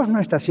todavía Dios no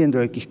está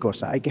haciendo X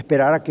cosa. Hay que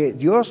esperar a que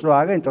Dios lo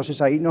haga,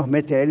 entonces ahí nos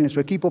mete a Él en su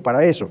equipo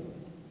para eso.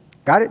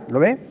 ¿Lo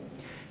ve?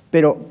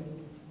 Pero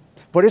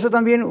por eso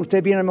también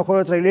usted viene a lo mejor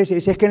a otra iglesia y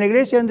dice, es que en la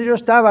iglesia donde yo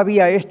estaba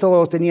había esto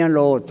o tenían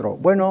lo otro.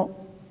 Bueno,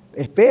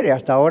 espere,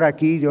 hasta ahora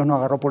aquí Dios nos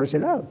agarró por ese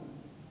lado.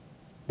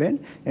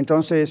 ¿Ven?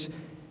 Entonces,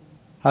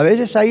 a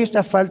veces hay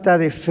esta falta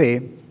de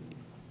fe,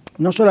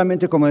 no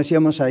solamente, como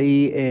decíamos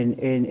ahí,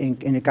 en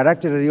el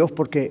carácter de Dios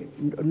porque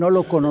no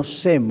lo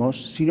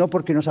conocemos, sino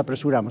porque nos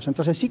apresuramos.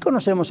 Entonces, sí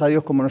conocemos a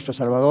Dios como nuestro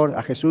Salvador,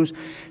 a Jesús.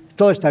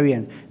 todo está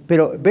bien.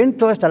 Pero ven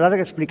toda esta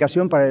larga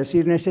explicación para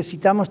decir,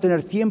 necesitamos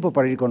tener tiempo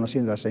para ir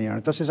conociendo al Señor.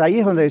 Entonces ahí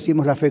es donde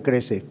decimos la fe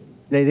crece,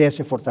 la idea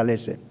se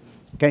fortalece.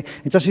 ¿Okay?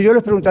 Entonces yo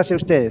les preguntase a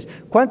ustedes,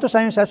 ¿cuántos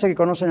años hace que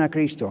conocen a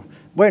Cristo?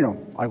 Bueno,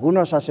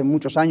 algunos hace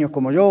muchos años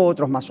como yo,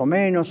 otros más o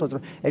menos.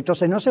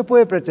 Entonces no se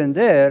puede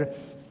pretender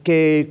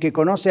que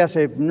conoce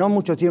hace no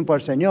mucho tiempo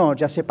al Señor,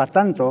 ya sepa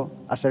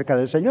tanto acerca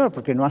del Señor,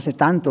 porque no hace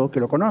tanto que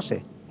lo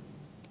conoce.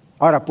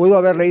 Ahora, ¿puedo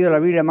haber leído la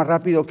Biblia más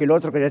rápido que el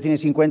otro que ya tiene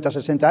 50 o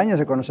 60 años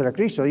de conocer a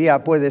Cristo?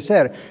 Ya puede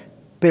ser.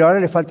 Pero ahora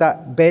le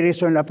falta ver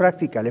eso en la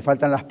práctica, le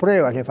faltan las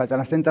pruebas, le faltan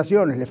las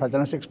tentaciones, le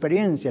faltan las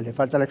experiencias, le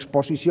falta la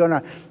exposición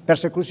a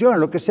persecución,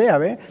 lo que sea,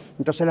 ¿ve?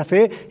 Entonces la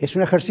fe es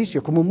un ejercicio,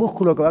 es como un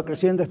músculo que va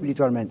creciendo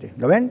espiritualmente,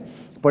 ¿lo ven?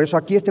 Por eso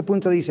aquí este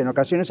punto dice, en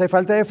ocasiones hay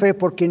falta de fe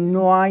porque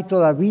no hay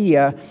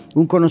todavía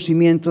un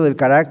conocimiento del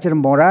carácter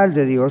moral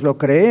de Dios, lo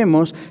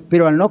creemos,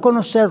 pero al no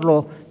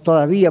conocerlo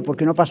todavía,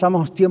 porque no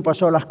pasamos tiempo a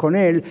solas con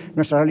Él,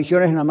 nuestra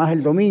religión es nada más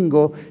el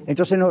domingo,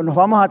 entonces nos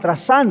vamos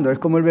atrasando, es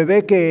como el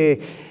bebé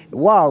que...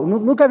 Wow,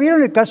 ¿nunca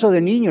vieron el caso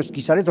de niños,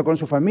 quizá les tocó en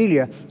su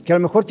familia, que a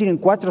lo mejor tienen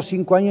 4 o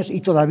 5 años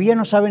y todavía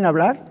no saben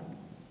hablar?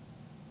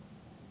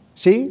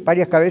 ¿Sí?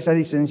 Varias cabezas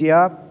dicen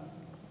ya.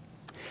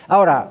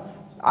 Ahora,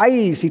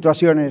 hay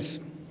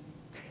situaciones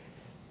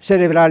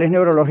cerebrales,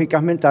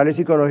 neurológicas, mentales,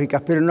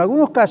 psicológicas, pero en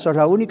algunos casos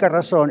la única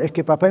razón es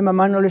que papá y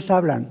mamá no les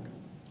hablan.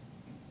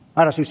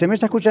 Ahora, si usted me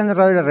está escuchando en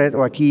Radio La Red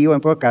o aquí o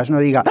en podcast, no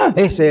diga,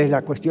 esa es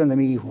la cuestión de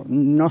mi hijo.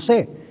 No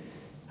sé.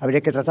 Habría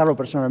que tratarlo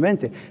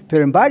personalmente.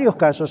 Pero en varios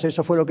casos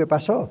eso fue lo que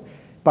pasó.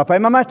 Papá y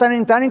mamá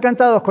están tan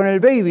encantados con el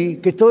baby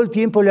que todo el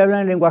tiempo le hablan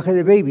el lenguaje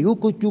de baby.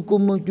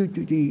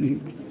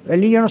 El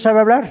niño no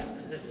sabe hablar.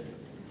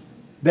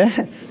 ¿Ven?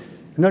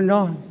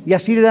 No. Y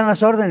así le dan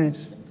las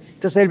órdenes.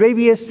 Entonces el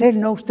baby es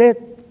él, no usted.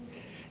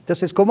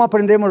 Entonces, ¿cómo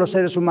aprendemos los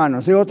seres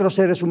humanos de otros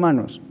seres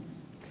humanos?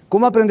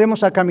 ¿Cómo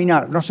aprendemos a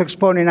caminar? Nos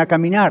exponen a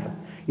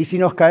caminar. Y si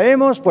nos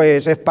caemos,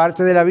 pues es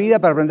parte de la vida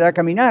para aprender a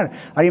caminar.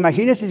 Ahora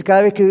imagínense si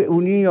cada vez que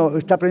un niño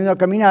está aprendiendo a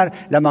caminar,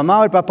 la mamá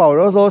o el papá o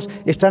los dos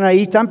están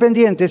ahí tan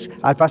pendientes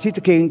al pasito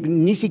que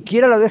ni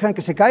siquiera lo dejan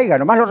que se caiga,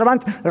 nomás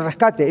lo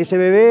rescate. Ese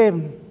bebé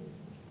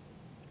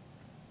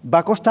va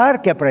a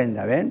costar que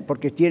aprenda, ¿ven?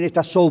 Porque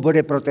está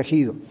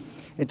sobreprotegido.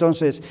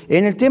 Entonces,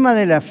 en el tema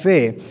de la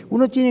fe,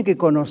 uno tiene que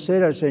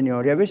conocer al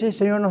Señor y a veces el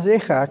Señor nos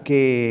deja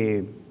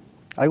que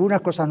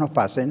algunas cosas nos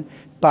pasen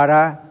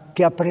para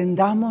que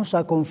aprendamos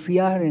a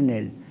confiar en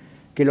Él,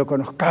 que lo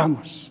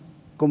conozcamos,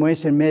 como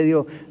es en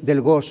medio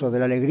del gozo, de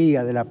la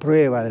alegría, de la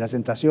prueba, de la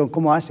tentación.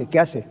 ¿Cómo hace? ¿Qué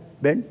hace?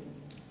 ¿Ven?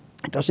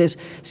 Entonces,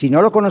 si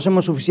no lo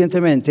conocemos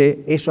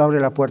suficientemente, eso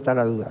abre la puerta a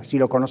la duda. Si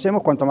lo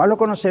conocemos, cuanto más lo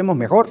conocemos,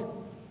 mejor.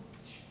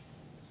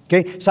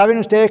 ¿Okay? ¿Saben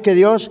ustedes que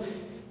Dios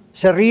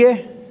se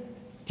ríe,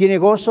 tiene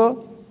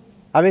gozo?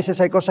 A veces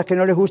hay cosas que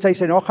no les gusta y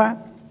se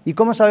enoja. ¿Y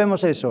cómo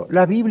sabemos eso?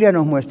 La Biblia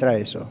nos muestra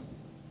eso.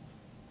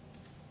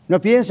 No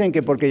piensen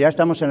que porque ya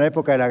estamos en la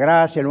época de la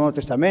gracia, el Nuevo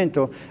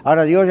Testamento,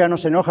 ahora Dios ya no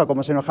se enoja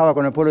como se enojaba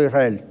con el pueblo de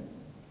Israel.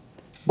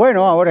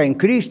 Bueno, ahora en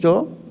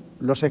Cristo,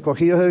 los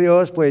escogidos de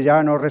Dios, pues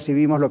ya no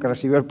recibimos lo que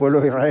recibió el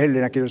pueblo de Israel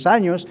en aquellos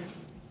años,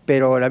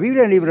 pero la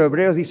Biblia en el libro de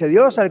Hebreos dice,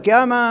 Dios al que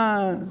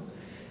ama,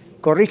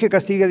 corrige,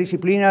 castiga,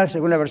 disciplina,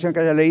 según la versión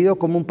que haya leído,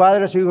 como un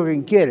padre a su hijo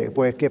quien quiere.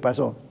 Pues, ¿qué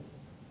pasó?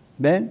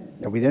 ¿Ven?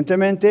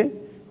 Evidentemente,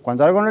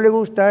 cuando algo no le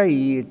gusta,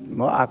 y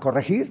a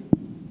corregir,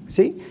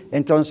 ¿sí?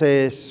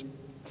 Entonces...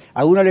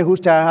 A uno les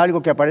gusta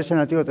algo que aparece en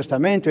el Antiguo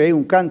Testamento, y hay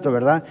un canto,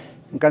 ¿verdad?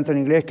 Un canto en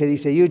inglés que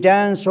dice, you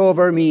dance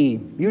over me,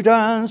 you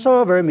dance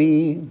over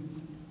me.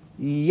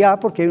 Y ya,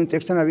 porque hay un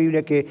texto en la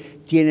Biblia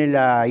que tiene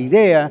la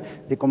idea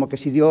de como que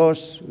si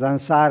Dios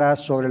danzara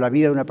sobre la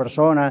vida de una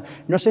persona,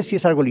 no sé si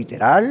es algo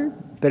literal,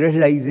 pero es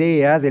la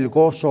idea del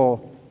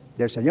gozo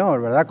del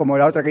Señor, ¿verdad? Como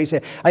la otra que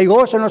dice, hay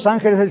gozo en los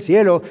ángeles del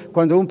cielo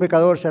cuando un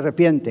pecador se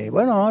arrepiente.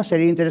 Bueno,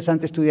 sería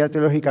interesante estudiar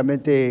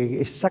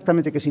teológicamente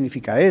exactamente qué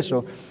significa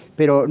eso,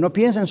 pero no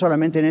piensen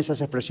solamente en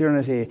esas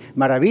expresiones de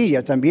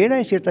maravilla, también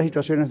hay ciertas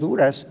situaciones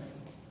duras.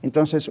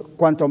 Entonces,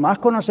 cuanto más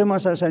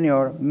conocemos al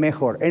Señor,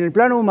 mejor. En el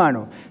plano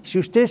humano, si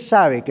usted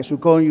sabe que su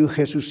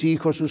cónyuge, sus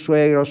hijos, sus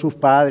suegros, sus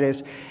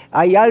padres,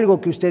 hay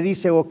algo que usted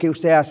dice o que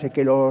usted hace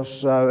que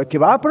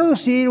va a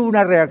producir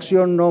una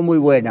reacción no muy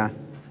buena,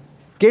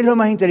 ¿qué es lo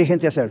más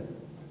inteligente hacer?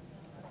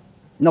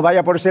 No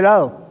vaya por ese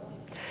lado.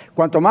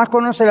 Cuanto más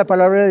conoce la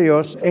palabra de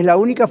Dios, es la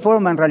única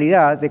forma en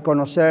realidad de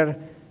conocer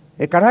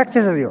el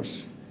carácter de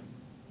Dios,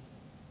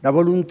 la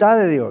voluntad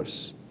de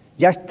Dios.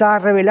 Ya está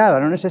revelada,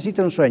 no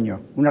necesita un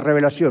sueño, una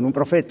revelación, un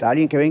profeta,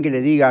 alguien que venga y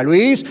le diga,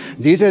 Luis,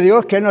 dice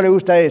Dios que a él no le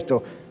gusta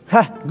esto.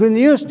 Good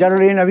news, ya lo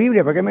leí en la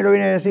Biblia, ¿para qué me lo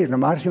viene a decir?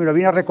 Nomás si me lo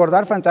viene a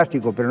recordar,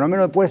 fantástico, pero no me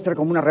lo muestra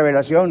como una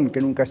revelación que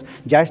nunca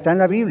ya está en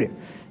la Biblia.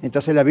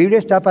 Entonces la Biblia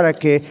está para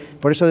que,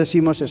 por eso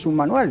decimos, es un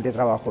manual de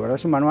trabajo, ¿verdad?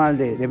 Es un manual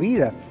de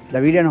vida. La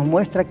Biblia nos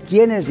muestra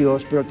quién es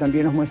Dios, pero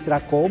también nos muestra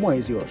cómo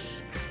es Dios.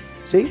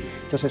 ¿Sí?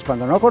 Entonces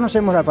cuando no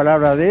conocemos la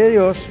palabra de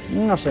Dios,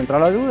 nos entra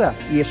la duda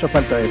y eso es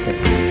falta de fe.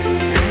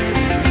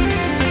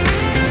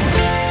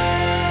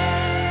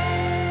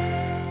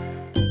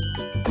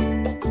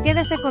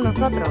 Quédese con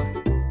nosotros.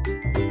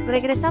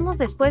 Regresamos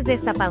después de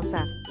esta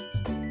pausa.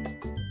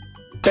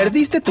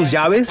 ¿Perdiste tus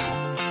llaves?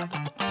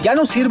 ¿Ya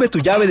no sirve tu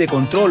llave de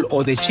control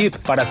o de chip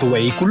para tu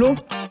vehículo?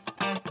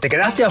 ¿Te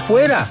quedaste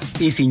afuera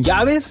y sin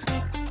llaves?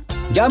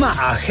 Llama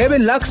a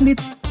Heaven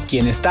Locksmith,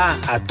 quien está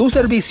a tu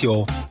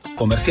servicio,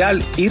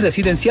 comercial y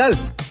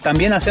residencial.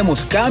 También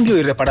hacemos cambio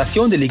y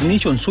reparación del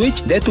ignition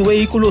switch de tu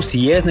vehículo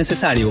si es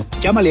necesario.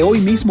 Llámale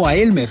hoy mismo a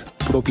Elmer,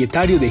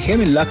 propietario de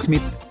Heaven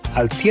Locksmith,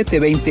 al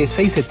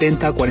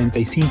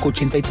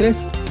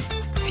 720-670-4583,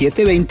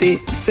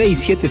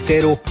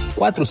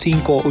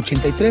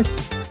 720-670-4583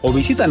 o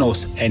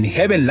visítanos en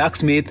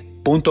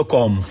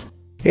heavenlocksmith.com.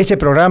 Este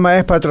programa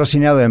es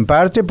patrocinado en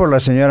parte por la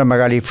señora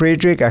Magali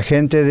Friedrich,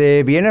 agente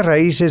de bienes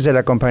raíces de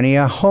la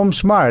compañía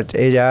HomeSmart.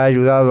 Ella ha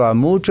ayudado a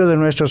muchos de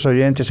nuestros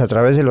oyentes a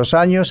través de los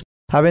años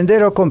a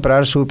vender o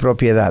comprar su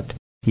propiedad.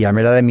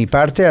 Llámela de mi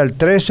parte al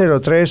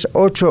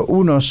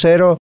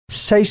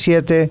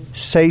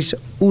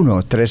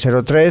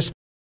 303-810-6761.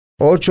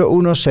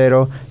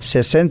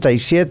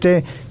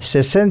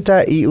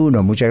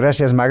 303-810-6761. Muchas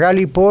gracias,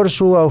 Magali, por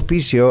su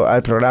auspicio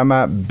al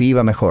programa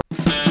Viva Mejor.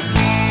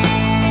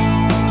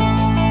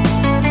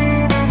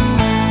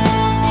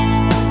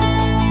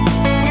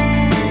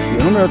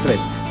 Número 3.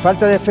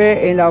 Falta de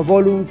fe en la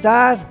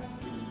voluntad,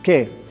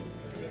 ¿qué?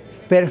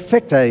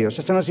 Perfecta de Dios.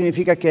 Esto no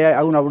significa que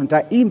haya una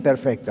voluntad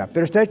imperfecta,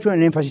 pero está hecho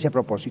en énfasis a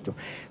propósito.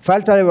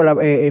 Falta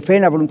de fe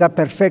en la voluntad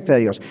perfecta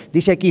de Dios.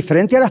 Dice aquí,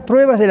 frente a las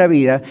pruebas de la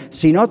vida,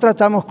 si no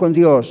tratamos con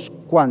Dios,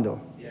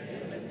 ¿cuándo?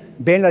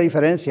 ¿Ven la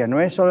diferencia?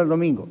 No es solo el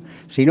domingo.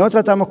 Si no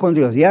tratamos con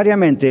Dios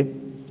diariamente,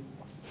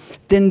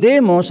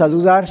 tendemos a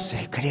dudar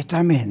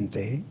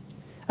secretamente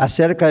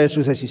acerca de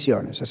sus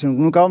decisiones. Así,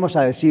 nunca vamos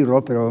a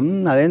decirlo, pero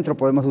adentro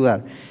podemos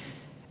dudar.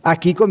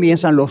 Aquí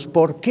comienzan los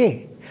por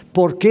qué.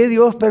 ¿Por qué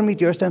Dios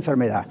permitió esta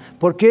enfermedad?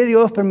 ¿Por qué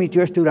Dios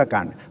permitió este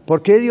huracán?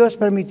 ¿Por qué Dios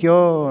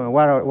permitió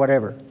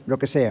whatever, lo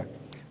que sea?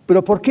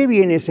 Pero ¿por qué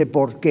viene ese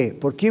por qué?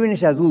 ¿Por qué viene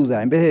esa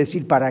duda? En vez de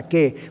decir ¿para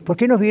qué? ¿Por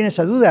qué nos viene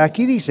esa duda?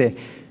 Aquí dice,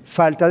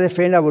 falta de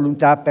fe en la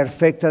voluntad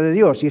perfecta de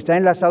Dios. Y está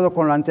enlazado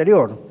con lo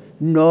anterior.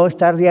 No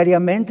estar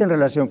diariamente en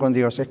relación con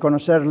Dios, es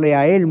conocerle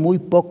a Él muy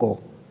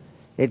poco.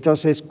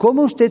 Entonces,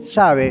 ¿cómo usted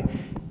sabe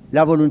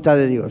la voluntad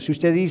de Dios? Si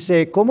usted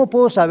dice, ¿cómo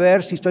puedo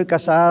saber si estoy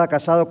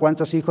casado,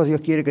 cuántos hijos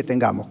Dios quiere que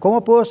tengamos?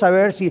 ¿Cómo puedo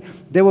saber si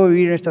debo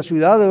vivir en esta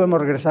ciudad o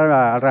debemos regresar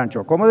al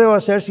rancho? ¿Cómo debo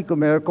hacer si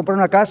me compro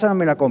una casa o no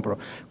me la compro?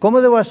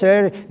 ¿Cómo debo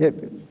hacer?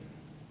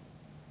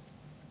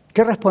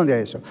 ¿Qué responde a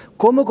eso?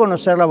 ¿Cómo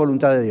conocer la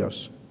voluntad de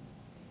Dios?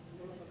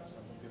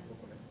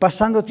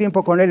 Pasando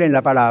tiempo con Él en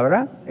la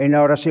palabra, en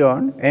la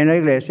oración, en la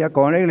iglesia,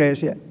 con la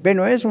iglesia.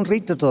 Bueno, es un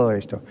rito todo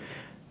esto.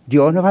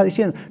 Dios nos va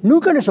diciendo.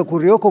 ¿Nunca les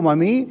ocurrió como a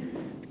mí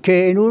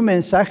que en un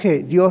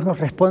mensaje Dios nos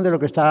responde lo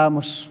que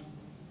estábamos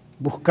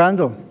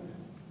buscando?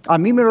 A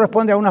mí me lo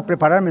responde aún a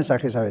preparar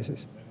mensajes a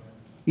veces.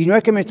 Y no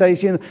es que me está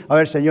diciendo, a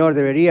ver, Señor,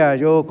 debería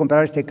yo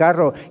comprar este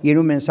carro, y en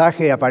un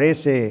mensaje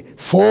aparece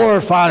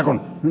Ford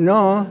Falcon.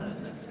 No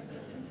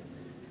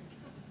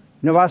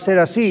va a ser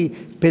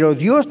así, pero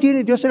Dios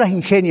se las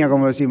ingenia,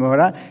 como decimos,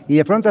 ¿verdad? Y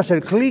de pronto hace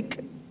el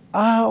clic,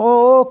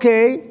 ok,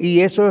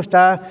 y eso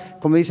está,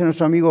 como dice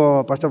nuestro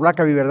amigo Pastor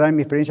Blackaby, ¿verdad? En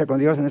mi experiencia con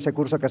Dios, en ese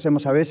curso que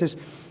hacemos a veces,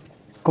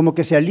 como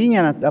que se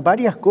alinean a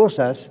varias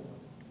cosas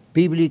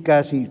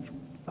bíblicas y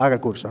haga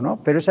el curso, ¿no?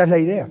 Pero esa es la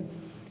idea.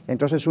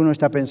 Entonces uno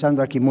está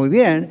pensando aquí, muy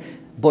bien,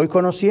 voy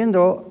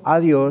conociendo a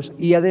Dios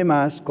y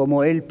además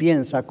cómo Él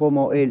piensa,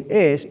 cómo Él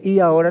es, y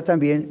ahora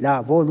también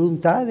la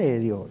voluntad de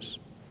Dios.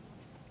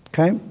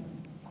 ¿Okay?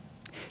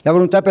 La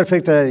voluntad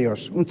perfecta de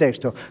Dios. Un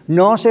texto.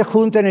 No se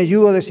junten en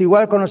yugo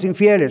desigual con los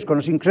infieles, con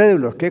los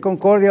incrédulos. ¿Qué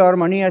concordia o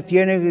armonía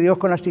tiene Dios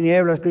con las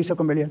tinieblas, Cristo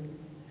con Belial?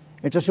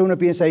 Entonces uno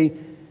piensa ahí,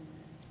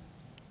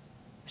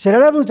 ¿será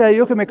la voluntad de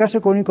Dios que me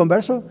case con un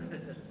inconverso?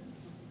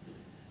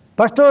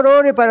 Pastor,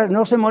 ore para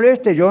no se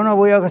moleste. Yo no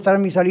voy a gastar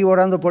mi saliva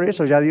orando por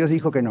eso. Ya Dios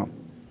dijo que no.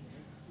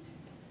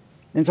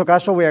 En todo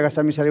caso, voy a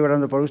gastar mi saliva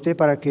orando por usted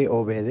para que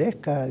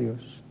obedezca a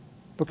Dios,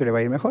 porque le va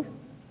a ir mejor.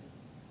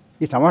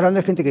 Y estamos hablando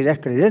de gente que ya es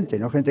creyente,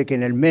 no gente que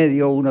en el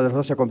medio uno de los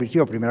dos se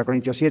convirtió. 1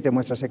 Corintios 7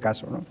 muestra ese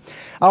caso, ¿no?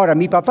 Ahora,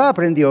 mi papá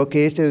aprendió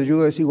que este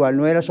yugo desigual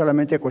no era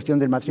solamente cuestión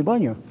del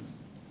matrimonio.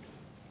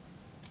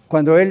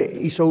 Cuando él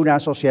hizo una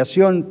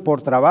asociación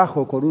por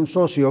trabajo con un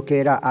socio que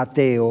era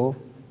ateo,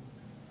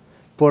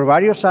 por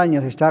varios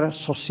años de estar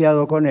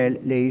asociado con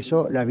él, le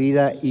hizo la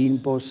vida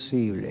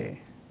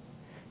imposible.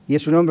 Y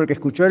es un hombre que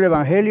escuchó el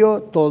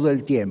Evangelio todo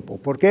el tiempo.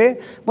 ¿Por qué?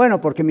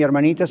 Bueno, porque mi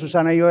hermanita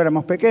Susana y yo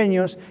éramos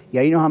pequeños y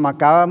ahí nos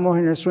amacábamos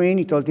en el swing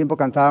y todo el tiempo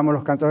cantábamos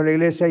los cantos de la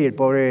iglesia, y el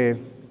pobre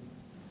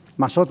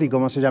Mazzotti,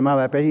 como se llamaba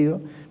de apellido,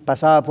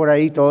 pasaba por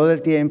ahí todo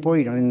el tiempo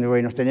y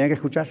nos tenía que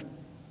escuchar.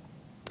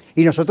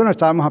 Y nosotros no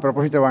estábamos a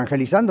propósito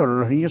evangelizando,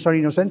 los niños son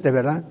inocentes,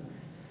 ¿verdad?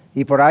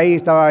 Y por ahí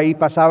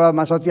pasaba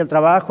Mazzotti al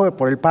trabajo,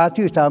 por el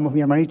patio, y estábamos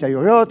mi hermanita y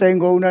yo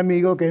tengo un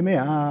amigo que me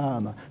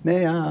ama,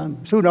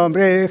 su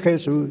nombre es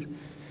Jesús.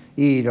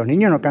 Y los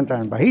niños no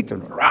cantan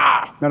bajito,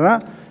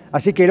 ¿verdad?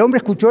 Así que el hombre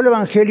escuchó el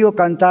Evangelio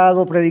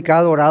cantado,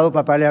 predicado, orado,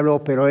 papá le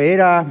habló, pero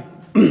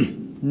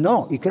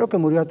no, y creo que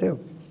murió ateo.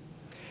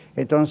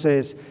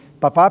 Entonces,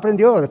 papá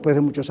aprendió después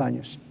de muchos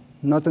años.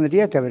 No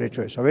tendría que haber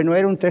hecho eso. No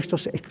era un texto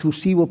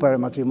exclusivo para el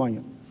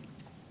matrimonio.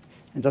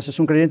 Entonces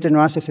un creyente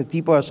no hace ese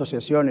tipo de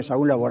asociaciones,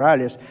 aún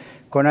laborales,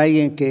 con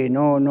alguien que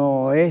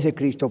no es de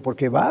Cristo,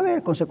 porque va a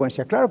haber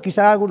consecuencias. Claro,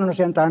 quizás algunos no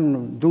sean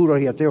tan duros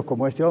y ateos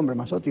como este hombre,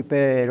 Mazzotti,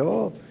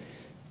 pero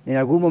en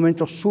algún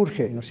momento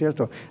surge, ¿no es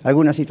cierto?,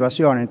 alguna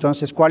situación.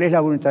 Entonces, ¿cuál es la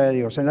voluntad de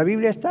Dios? En la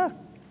Biblia está.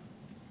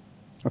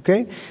 ¿Ok?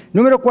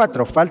 Número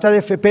 4, falta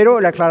de fe,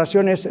 pero la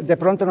aclaración es, de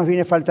pronto nos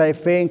viene falta de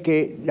fe en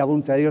que la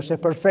voluntad de Dios es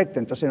perfecta,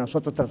 entonces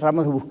nosotros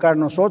tratamos de buscar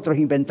nosotros,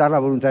 inventar la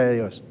voluntad de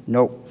Dios.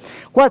 No.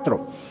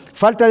 4,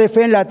 falta de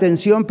fe en la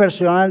atención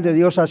personal de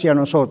Dios hacia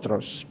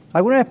nosotros.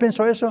 ¿Alguna vez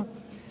pensó eso?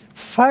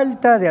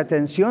 Falta de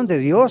atención de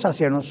Dios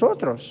hacia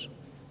nosotros.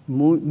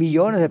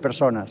 Millones de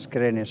personas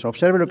creen eso.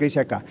 Observe lo que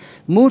dice acá.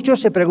 Muchos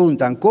se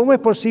preguntan, ¿cómo es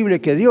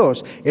posible que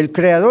Dios, el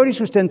creador y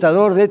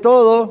sustentador de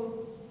todo,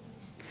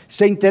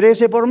 se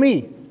interese por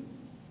mí?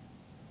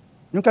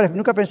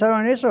 ¿Nunca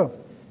pensaron en eso?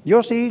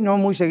 Yo sí, no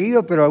muy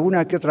seguido, pero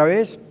alguna que otra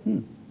vez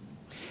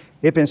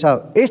he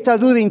pensado. Esta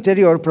duda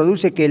interior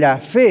produce que la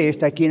fe,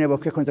 está aquí en el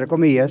bosquejo entre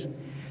comillas,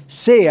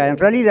 sea en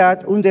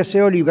realidad un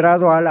deseo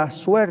librado a la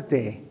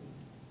suerte.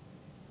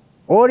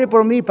 Ore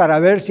por mí para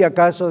ver si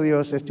acaso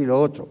Dios esto y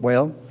lo otro.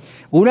 Bueno,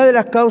 una de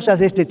las causas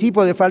de este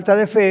tipo de falta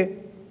de fe,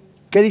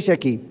 ¿qué dice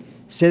aquí?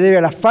 Se debe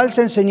a la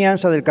falsa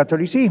enseñanza del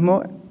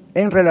catolicismo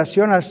en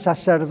relación al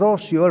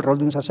sacerdocio, el rol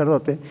de un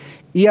sacerdote,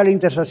 y a la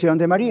intercesión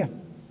de María.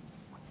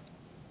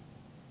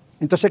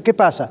 Entonces, ¿qué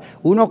pasa?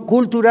 Uno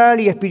cultural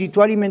y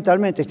espiritual y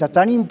mentalmente está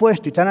tan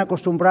impuesto y tan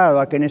acostumbrado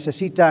a que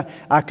necesita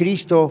a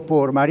Cristo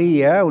por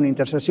María, una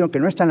intercesión que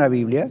no está en la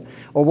Biblia,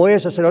 o voy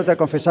al sacerdote a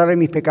confesarle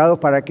mis pecados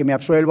para que me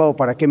absuelva o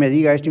para que me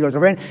diga esto y lo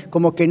otro. Ven,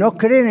 como que no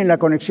creen en la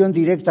conexión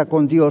directa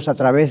con Dios a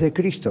través de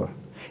Cristo.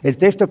 El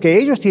texto que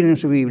ellos tienen en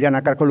su Biblia, en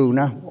la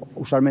columna,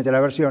 usualmente la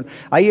versión,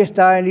 ahí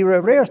está en el libro de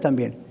Hebreos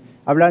también.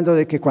 Hablando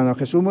de que cuando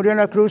Jesús murió en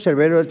la cruz, el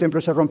velo del templo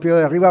se rompió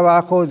de arriba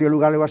abajo, dio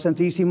lugar al lugar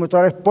santísimo.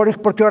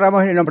 ¿Por qué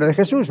oramos en el nombre de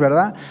Jesús,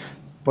 verdad?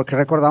 Porque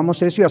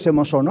recordamos eso y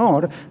hacemos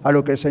honor a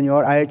lo que el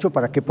Señor ha hecho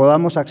para que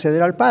podamos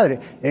acceder al Padre.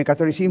 En el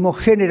catolicismo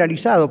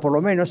generalizado, por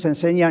lo menos, se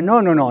enseña,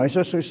 no,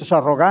 eso es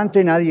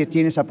arrogante, nadie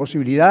tiene esa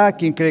posibilidad.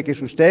 ¿Quién cree que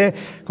es usted?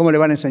 ¿Cómo le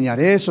van a enseñar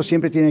eso?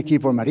 Siempre tiene que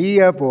ir por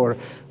María, por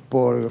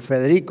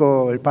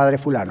Federico, el padre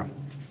fulano.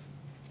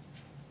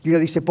 Y uno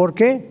dice, ¿por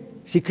qué?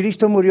 Si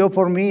Cristo murió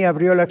por mí,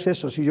 abrió el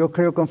acceso. Si yo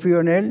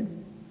confío en Él,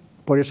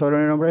 por eso oro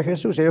en el nombre de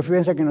Jesús. Ellos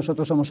piensan que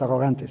nosotros somos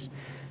arrogantes.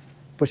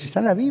 Pues está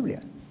en la Biblia.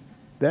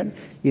 ¿Ven?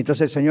 Y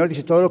entonces el Señor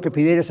dice, todo lo que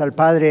pidieres al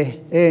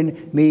Padre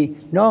en mi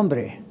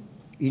nombre.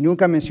 Y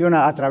nunca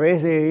menciona a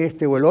través de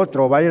este o el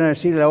otro, o vayan a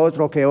decirle a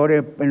otro que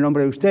ore en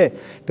nombre de usted.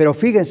 Pero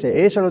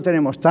fíjense, eso lo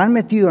tenemos tan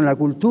metido en la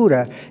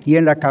cultura y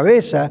en la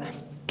cabeza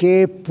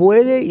que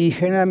puede y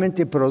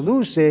generalmente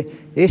produce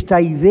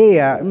esta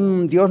idea,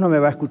 Dios no me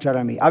va a escuchar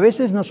a mí. A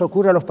veces nos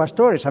ocurre a los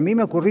pastores, a mí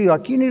me ha ocurrido,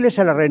 aquí en la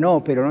iglesia la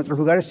Renault, pero en otros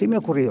lugares sí me ha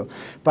ocurrido.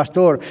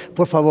 Pastor,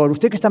 por favor,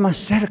 usted que está más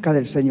cerca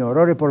del Señor,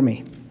 ore por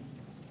mí.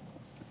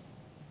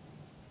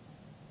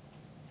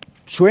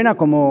 Suena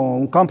como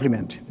un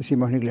compliment,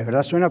 decimos en inglés,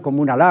 ¿verdad? Suena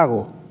como un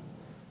halago,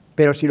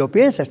 pero si lo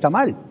piensa está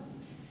mal.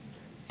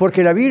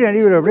 Porque la Biblia en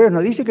el libro de Hebreos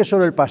no dice que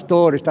solo el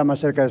pastor está más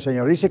cerca del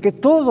Señor, dice que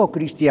todo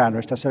cristiano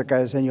está cerca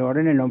del Señor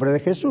en el nombre de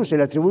Jesús.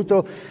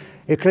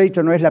 El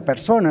crédito no es la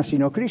persona,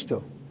 sino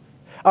Cristo.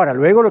 Ahora,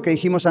 luego lo que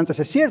dijimos antes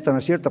es cierto, ¿no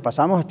es cierto?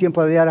 Pasamos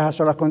tiempo de diarias a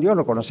solas con Dios,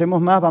 lo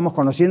conocemos más, vamos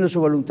conociendo su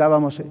voluntad,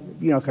 vamos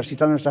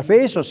ejercitando nuestra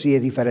fe, eso sí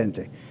es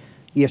diferente.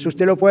 Y eso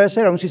usted lo puede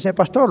hacer, aún sin ser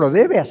pastor, lo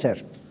debe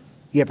hacer.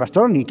 Y el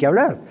pastor ni que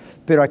hablar.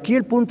 Pero aquí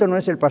el punto no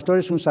es el pastor,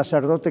 es un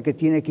sacerdote que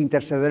tiene que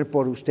interceder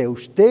por usted.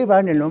 Usted va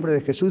en el nombre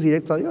de Jesús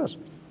directo a Dios.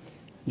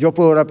 Yo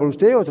puedo orar por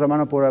usted, otra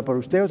hermana puede orar por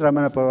usted, otra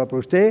hermana puede orar por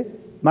usted.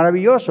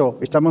 Maravilloso.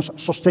 Estamos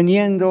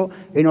sosteniendo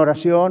en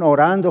oración,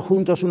 orando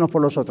juntos unos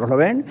por los otros. ¿Lo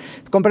ven?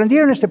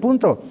 ¿Comprendieron este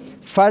punto?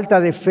 Falta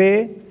de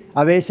fe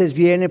a veces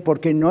viene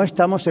porque no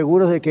estamos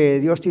seguros de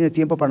que Dios tiene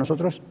tiempo para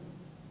nosotros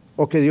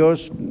o que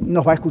Dios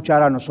nos va a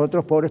escuchar a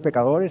nosotros, pobres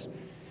pecadores.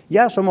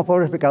 Ya somos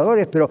pobres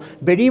pecadores, pero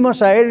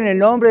venimos a Él en el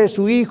nombre de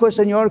su Hijo, el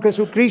Señor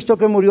Jesucristo,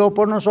 que murió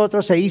por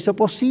nosotros, se hizo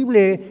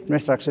posible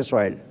nuestro acceso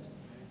a Él.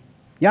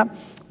 ¿Ya?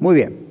 Muy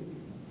bien.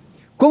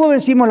 ¿Cómo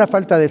vencimos la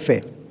falta de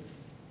fe?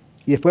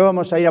 Y después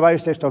vamos a ir a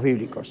varios textos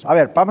bíblicos. A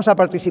ver, vamos a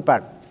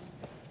participar.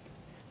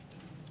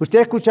 Usted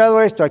ha escuchado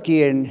esto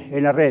aquí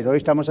en la red, hoy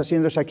estamos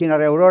haciendo eso aquí en la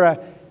red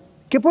Aurora.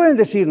 ¿Qué pueden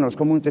decirnos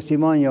como un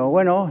testimonio?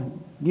 Bueno,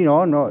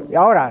 no.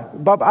 Ahora,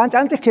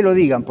 antes que lo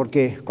digan,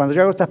 porque cuando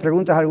yo hago estas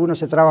preguntas algunos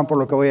se traban por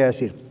lo que voy a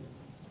decir.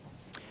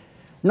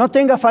 No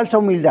tenga falsa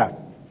humildad.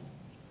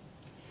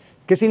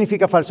 ¿Qué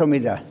significa falsa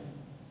humildad?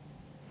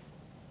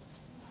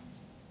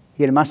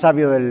 Y el más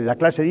sabio de la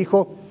clase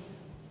dijo,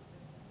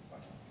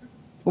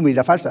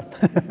 humildad falsa.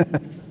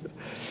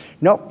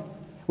 No,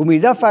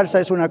 humildad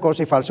falsa es una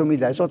cosa y falsa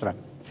humildad es otra.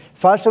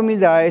 Falsa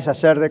humildad es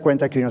hacer de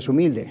cuenta que uno es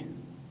humilde.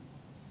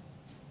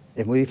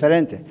 Es muy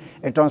diferente.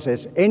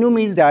 Entonces, en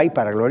humildad y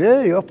para gloria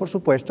de Dios, por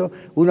supuesto,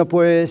 uno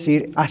puede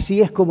decir,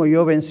 así es como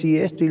yo vencí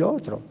esto y lo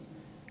otro.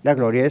 La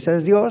gloria esa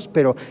es Dios,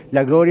 pero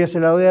la gloria se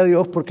la doy a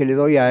Dios porque le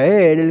doy a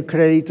Él el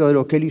crédito de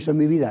lo que Él hizo en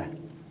mi vida.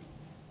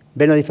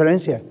 ¿Ven la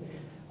diferencia?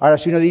 Ahora,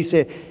 si uno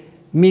dice,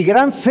 mi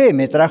gran fe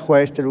me trajo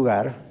a este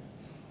lugar,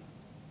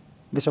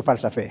 eso es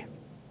falsa fe.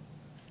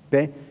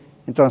 ¿Ve?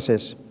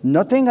 Entonces,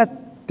 no tenga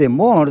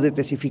temor de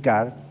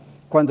testificar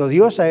cuando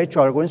Dios ha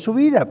hecho algo en su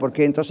vida,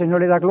 porque entonces no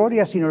le da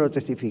gloria si no lo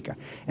testifica.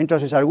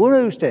 Entonces, alguno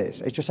de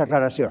ustedes ha hecho esa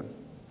aclaración.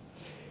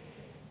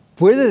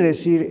 Puede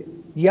decir,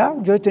 ya,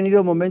 yo he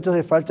tenido momentos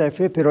de falta de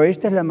fe, pero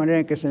esta es la manera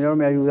en que el Señor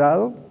me ha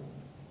ayudado.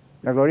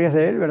 La gloria es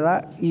de Él,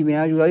 ¿verdad? Y me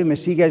ha ayudado y me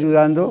sigue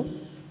ayudando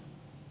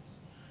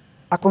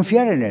a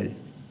confiar en Él,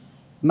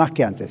 más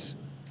que antes.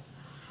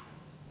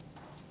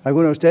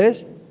 ¿Alguno de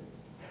ustedes?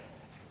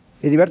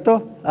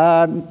 Ediberto,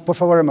 por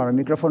favor, hermano, el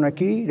micrófono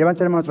aquí.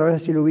 Levante la mano otra vez,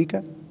 así lo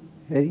ubica.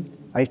 Eddie,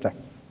 ahí está.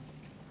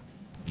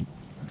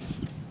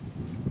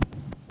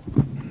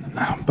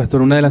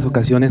 Pastor, una de las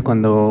ocasiones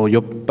cuando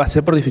yo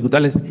pasé por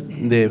dificultades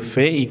de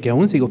fe y que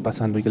aún sigo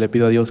pasando y que le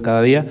pido a Dios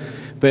cada día,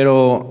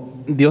 pero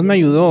Dios me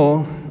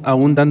ayudó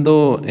aún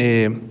dando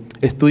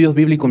estudios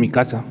bíblicos en mi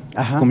casa,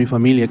 con mi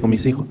familia, con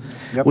mis hijos.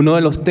 Uno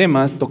de los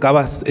temas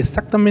tocaba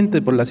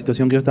exactamente por la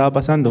situación que yo estaba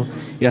pasando,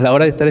 y a la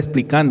hora de estar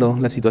explicando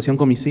la situación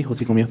con mis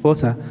hijos y con mi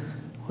esposa,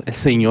 el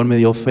Señor me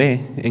dio fe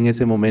en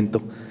ese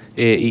momento.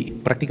 Y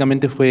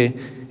prácticamente fue,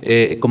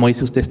 como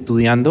dice usted,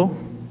 estudiando,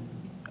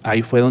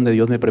 ahí fue donde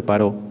Dios me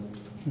preparó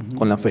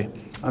con la fe.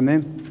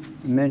 Amén.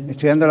 Amén.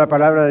 Estudiando la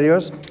palabra de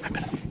Dios.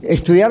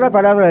 Estudiar la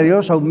palabra de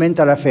Dios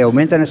aumenta la fe,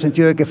 aumenta en el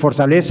sentido de que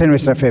fortalece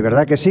nuestra fe,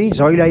 ¿verdad que sí?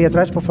 Zoila ahí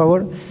atrás, por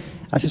favor.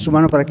 Hace su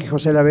mano para que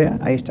José la vea.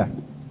 Ahí está.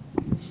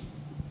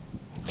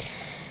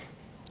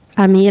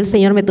 A mí el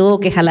Señor me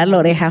tuvo que jalar la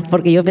oreja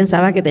porque yo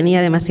pensaba que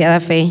tenía demasiada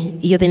fe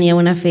y yo tenía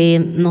una fe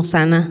no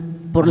sana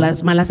por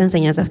las malas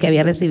enseñanzas que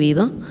había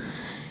recibido.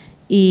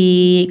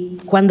 Y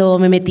cuando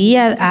me metí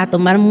a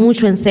tomar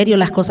mucho en serio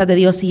las cosas de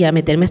Dios y a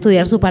meterme a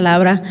estudiar su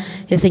palabra,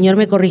 el Señor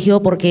me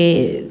corrigió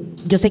porque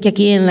yo sé que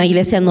aquí en la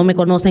iglesia no me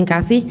conocen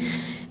casi,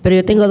 pero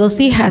yo tengo 2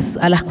 hijas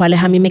a las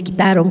cuales a mí me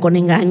quitaron con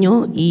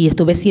engaño y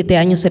estuve 7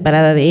 años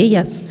separada de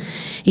ellas.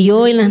 Y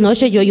yo en las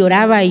noches yo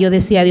lloraba y yo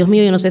decía, Dios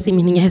mío, yo no sé si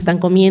mis niñas están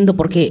comiendo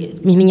porque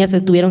mis niñas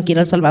tuvieron que ir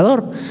a El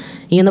Salvador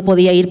y yo no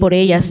podía ir por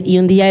ellas. Y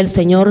un día el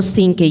Señor,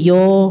 sin que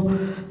yo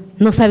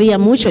no sabía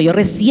mucho, yo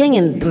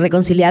recién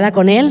reconciliada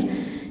con Él,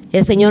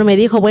 el Señor me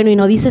dijo, bueno, y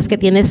no dices que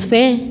tienes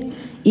fe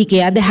y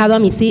que has dejado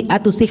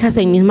a tus hijas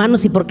en mis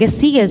manos, ¿y por qué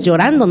sigues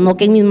llorando? No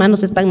que en mis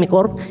manos están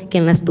mejor que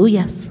en las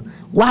tuyas.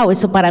 Wow,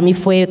 eso para mí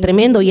fue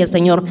tremendo, y el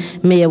Señor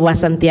me llevó a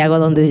Santiago,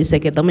 donde dice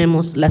que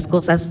tomemos las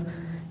cosas,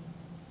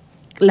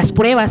 las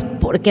pruebas,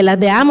 porque las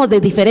veamos de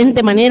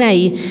diferente manera,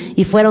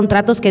 y fueron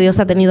tratos que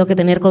Dios ha tenido que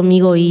tener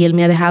conmigo, y Él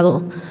me ha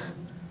dejado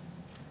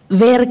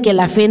ver que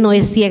la fe no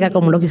es ciega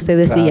como lo que usted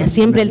decía. Claro,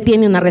 siempre Él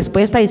tiene una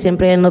respuesta y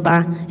siempre Él nos va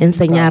a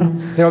enseñar. Claro.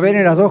 Pero ven,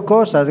 en las dos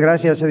cosas,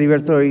 gracias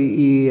Ediberto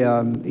y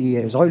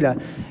Zoila,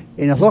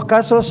 en los dos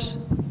casos,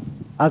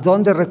 ¿a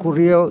dónde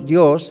recurrió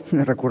Dios,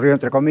 recurrió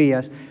entre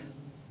comillas,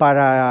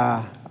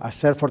 para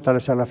hacer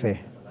fortalecer la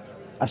fe?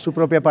 A su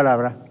propia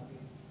palabra.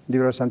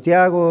 Libro de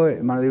Santiago,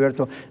 hermano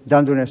Ediberto,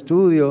 dando un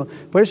estudio.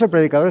 Por eso el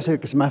predicador es el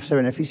que más se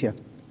beneficia.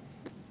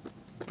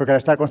 Porque al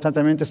estar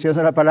constantemente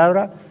estudiando la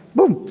palabra,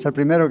 ¡bum!, es el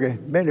primero que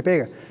ve, le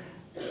pega.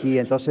 Y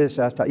entonces,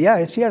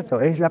 es cierto,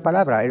 es la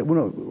palabra.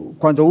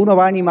 Cuando uno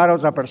va a animar a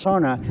otra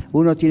persona,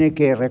 uno tiene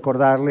que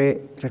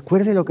recordarle,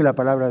 recuerde lo que la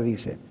palabra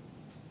dice.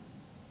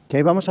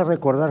 Que vamos a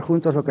recordar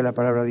juntos lo que la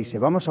palabra dice.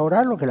 Vamos a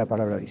orar lo que la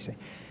palabra dice.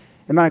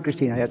 Hermana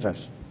Cristina, allá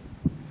atrás.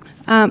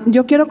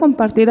 Yo quiero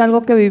compartir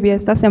algo que viví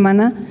esta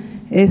semana.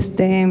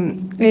 Me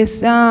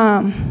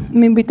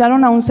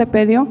invitaron a un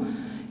sepelio,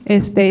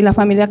 y la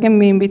familia que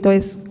me invitó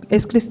es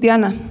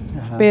cristiana.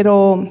 Ajá.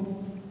 Pero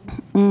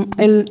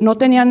no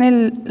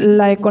tenían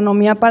la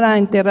economía para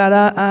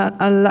enterrar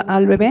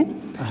al bebé.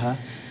 Ajá.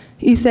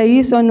 Y se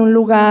hizo en un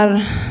lugar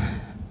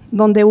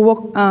donde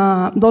hubo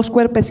 2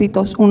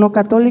 cuerpecitos, uno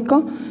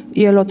católico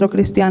y el otro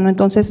cristiano.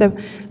 Entonces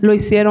lo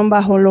hicieron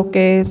bajo lo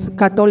que es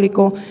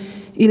católico,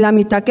 y la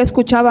mitad que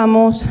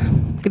escuchábamos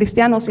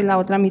cristianos y la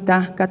otra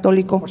mitad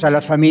católico. O sea,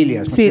 las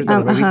familias. Sí,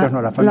 los bebitos,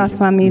 no, la familia. Las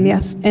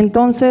familias.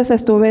 Entonces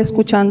estuve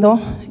escuchando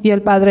y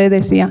el padre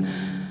decía,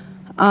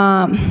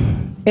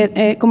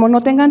 como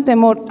no tengan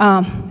temor,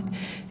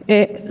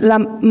 la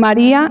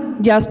María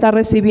ya está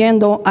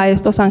recibiendo a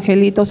estos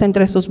angelitos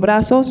entre sus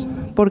brazos,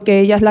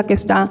 porque ella es la que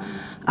está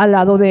al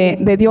lado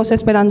de Dios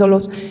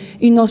esperándolos.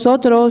 Y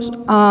nosotros,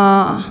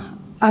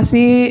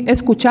 así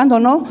escuchando,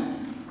 ¿no?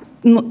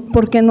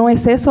 Porque no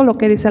es eso lo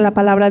que dice la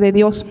palabra de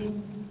Dios.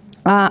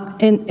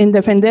 En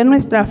defender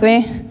nuestra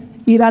fe,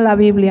 ir a la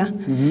Biblia.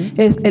 Uh-huh.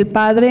 Es el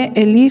Padre,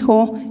 el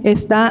Hijo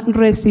está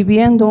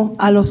recibiendo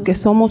a los que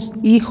somos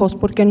hijos,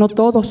 porque no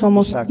todos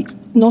somos,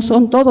 no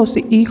son todos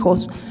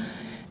hijos.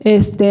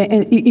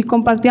 Y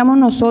compartíamos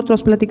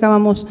nosotros,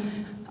 platicábamos,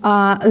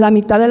 la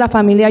mitad de la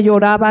familia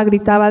lloraba,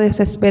 gritaba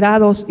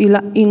desesperados,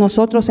 y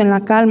nosotros en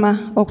la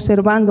calma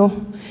observando.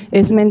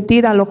 Es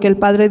mentira lo que el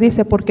Padre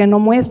dice, porque no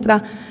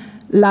muestra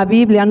la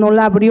Biblia, no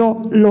la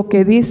abrió lo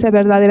que dice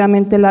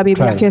verdaderamente la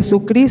Biblia. Claro.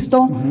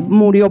 Jesucristo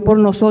murió por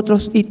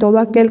nosotros y todo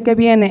aquel que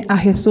viene a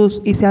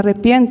Jesús y se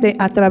arrepiente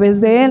a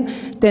través de Él,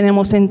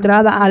 tenemos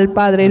entrada al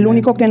Padre. El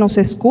único que nos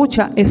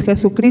escucha es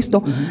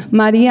Jesucristo.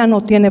 María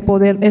no tiene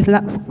poder,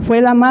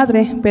 fue la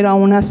madre, pero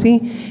aún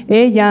así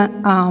ella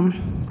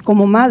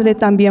como madre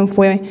también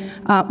fue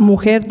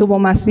mujer, tuvo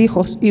más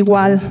hijos,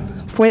 igual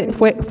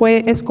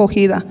fue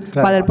escogida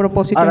para el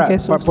propósito Ahora, en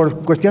Jesús. por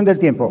cuestión del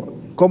tiempo,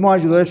 ¿cómo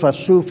ayudó eso a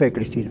su fe,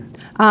 Cristina?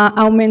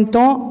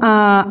 Aumentó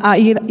a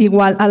ir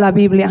igual a la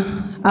Biblia,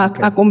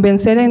 a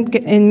convencer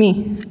en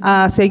mí,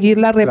 a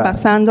seguirla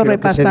repasando, Claro,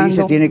 que lo que se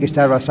dice tiene que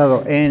estar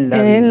basado en la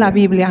Biblia. En la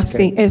Biblia, Ok.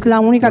 sí, es la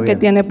única Muy que bien.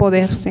 tiene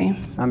poder, sí.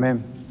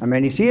 Amén.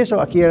 Amén. Y sí,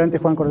 eso, aquí adelante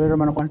Juan Cordero,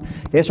 hermano Juan,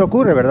 eso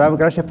ocurre, ¿verdad?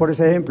 Gracias por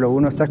ese ejemplo.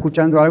 Uno está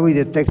escuchando algo y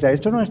detecta,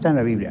 esto no está en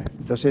la Biblia.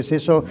 Entonces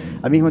eso,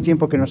 al mismo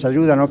tiempo que nos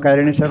ayuda a no caer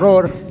en ese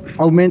error,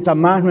 aumenta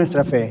más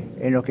nuestra fe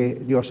en lo que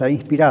Dios ha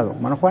inspirado.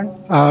 Hermano Juan.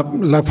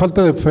 La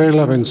falta de fe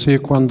la vencí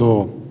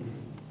cuando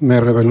me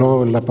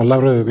reveló la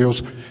palabra de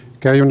Dios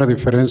que hay una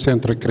diferencia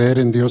entre creer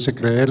en Dios y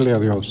creerle a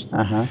Dios.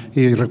 Ajá.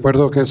 Y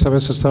recuerdo que esa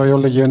vez estaba yo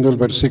leyendo el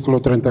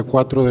versículo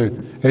 34 de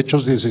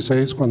Hechos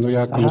 16, cuando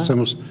ya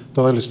conocemos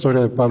toda la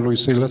historia de Pablo y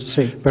Silas.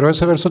 Sí. Pero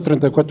ese verso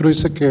 34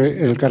 dice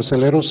que el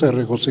carcelero se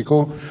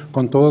regocijó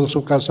con toda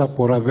su casa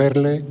por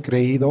haberle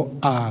creído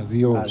a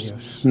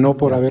Dios, no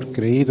por haber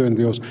creído en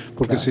Dios.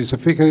 Porque si se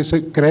fija,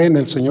 dice, cree en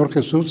el Señor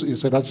Jesús y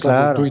serás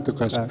salvo tú y tu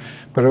casa.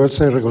 Pero él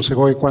se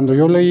regocijó. Y cuando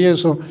yo leí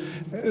eso,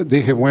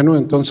 dije, bueno,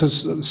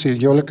 entonces si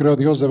yo le creo a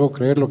Dios, debo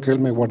creer lo que Él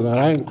me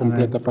guardará en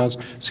completa paz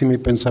si mi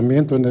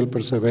pensamiento en Él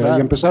persevera. Claro.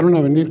 Y empezaron a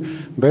venir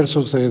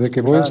versos de que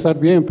voy a estar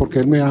bien porque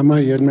Él me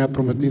ama y Él me ha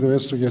prometido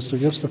esto y esto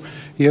y esto.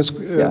 Y es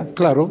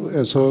claro,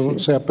 eso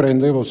se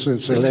aprende o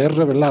se le es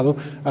revelado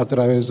a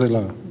través de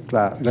la,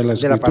 de la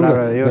escritura,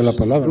 palabra de Dios. de la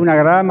palabra. Una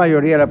gran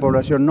mayoría de la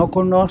población no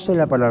conoce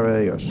la palabra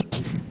de Dios.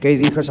 Que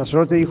dijo, el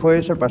sacerdote dijo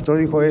eso, el pastor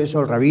dijo eso,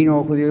 el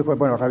rabino judío dijo,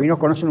 bueno, los rabinos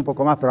conocen un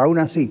poco más, pero aún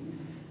así,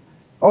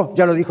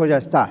 ya lo dijo, ya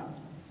está.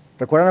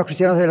 ¿Recuerdan los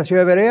cristianos de la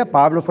ciudad de Berea?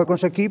 Pablo fue con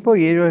su equipo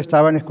y ellos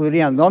estaban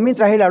escudriñando. No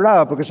mientras él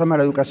hablaba, porque eso es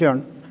mala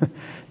educación,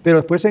 pero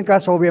después en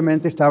casa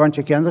obviamente estaban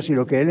chequeando si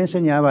lo que él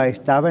enseñaba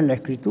estaba en la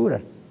Escritura.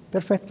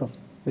 Perfecto,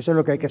 eso es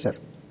lo que hay que hacer.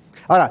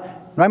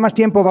 Ahora, no hay más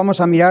tiempo, vamos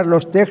a mirar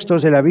los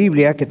textos de la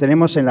Biblia que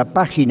tenemos en la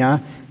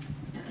página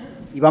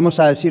y vamos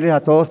a decirles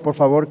a todos, por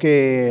favor,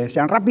 que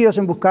sean rápidos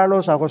en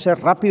buscarlos, a José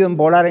rápido en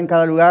volar en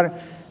cada lugar,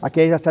 aquí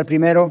hasta el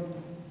primero.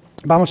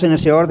 Vamos en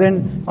ese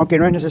orden, aunque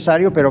no es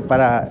necesario, pero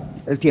para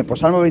el tiempo.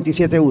 Salmo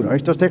 27:1.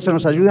 Estos textos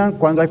nos ayudan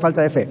cuando hay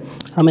falta de fe.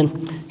 Amén.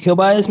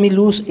 Jehová es mi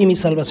luz y mi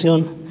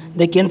salvación.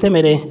 ¿De quién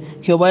temeré?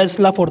 Jehová es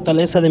la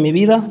fortaleza de mi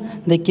vida.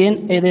 ¿De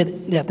quién he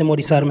de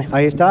atemorizarme?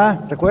 Ahí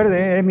está.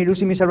 Recuerde, es mi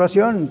luz y mi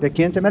salvación. ¿De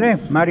quién temeré?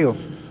 Mario.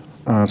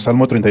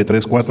 Salmo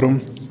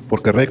 33:4.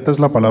 Porque recta es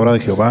la palabra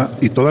de Jehová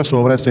y toda su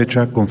obra es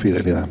hecha con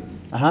fidelidad.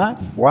 Ajá.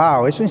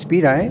 Wow, eso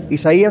inspira, ¿eh?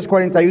 Isaías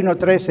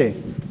 41:13.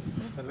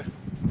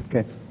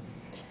 ¿Qué?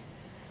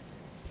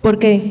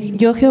 Porque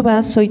yo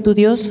Jehová soy tu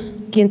Dios,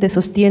 quien te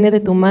sostiene de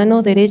tu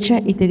mano derecha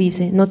y te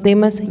dice, no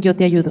temas, yo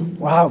te ayudo.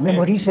 Wow,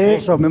 memorice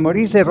eso,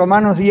 memorice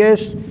Romanos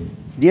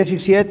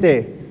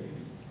 10:17.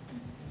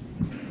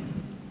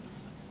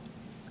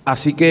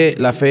 Así que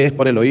la fe es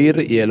por el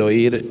oír y el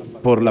oír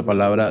por la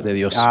palabra de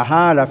Dios.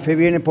 Ajá, la fe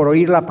viene por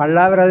oír la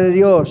palabra de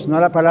Dios, no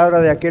la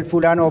palabra de aquel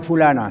fulano o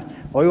fulana.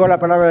 Oigo la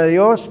palabra de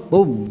Dios,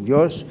 ¡boom!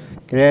 Dios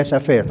crea esa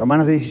fe.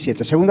 Romanos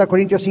 17. 2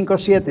 Corintios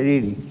 5:7,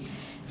 Lili.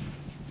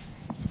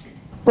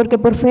 Porque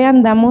por fe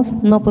andamos,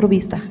 no por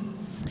vista.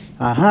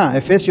 Ajá,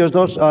 Efesios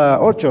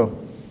 2:8.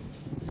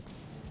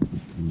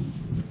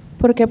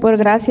 Porque por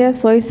gracia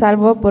soy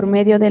salvo por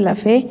medio de la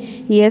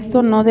fe, y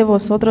esto no de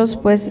vosotros,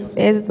 pues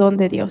es don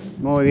de Dios.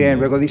 Muy bien,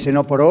 luego dice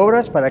no por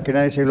obras para que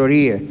nadie se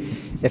gloríe.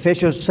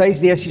 Efesios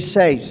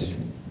 6:16.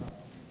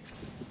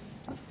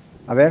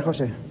 A ver,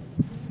 José.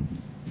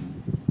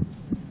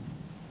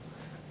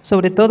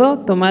 Sobre todo,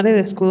 tomad el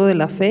escudo de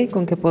la fe,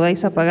 con que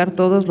podáis apagar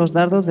todos los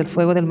dardos del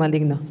fuego del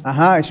maligno.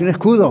 Ajá, es un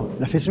escudo,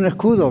 la fe es un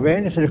escudo,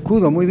 ¿ven? Es el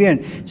escudo, muy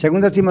bien.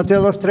 2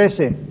 Timoteo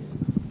 2:13.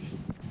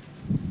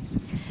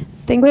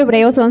 Tengo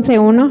Hebreos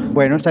 11:1.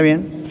 Bueno, está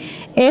bien.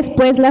 Es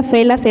pues la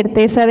fe la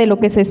certeza de lo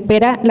que se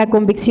espera, la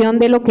convicción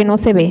de lo que no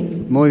se ve.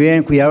 Muy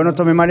bien, cuidado, no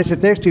tome mal ese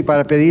texto y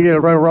para pedir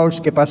el Royal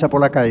Roach que pasa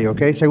por la calle,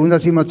 ¿ok?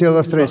 2 Timoteo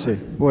 2:13,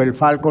 o el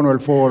Falcon, o el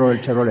Ford, o el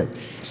Chevrolet.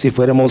 Si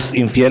fuéramos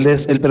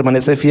infieles, Él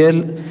permanece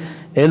fiel,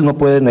 Él no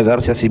puede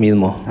negarse a sí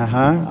mismo.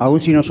 Ajá, aun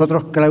si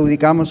nosotros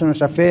claudicamos en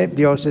nuestra fe,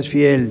 Dios es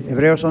fiel.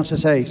 Hebreos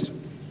 11:6.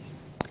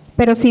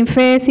 Pero sin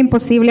fe es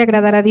imposible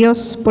agradar a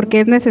Dios, porque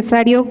es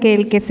necesario que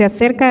el que se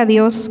acerca a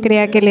Dios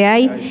crea que le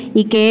hay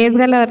y que es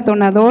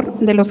galardonador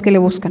de los que le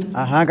buscan.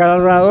 Ajá,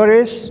 galardonador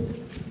es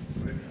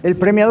el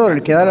premiador,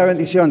 el que da la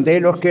bendición de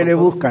los que le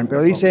buscan.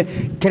 Pero dice,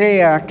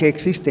 crea que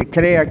existe,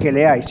 crea que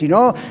le hay. Si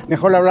no,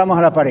 mejor le hablamos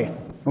a la pared,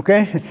 ¿ok?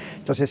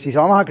 Entonces, si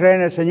vamos a creer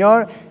en el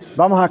Señor,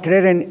 Vamos a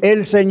creer en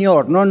el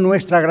Señor, no en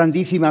nuestra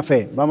grandísima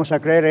fe. Vamos a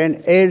creer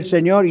en el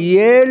Señor y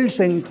Él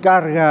se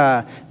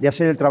encarga de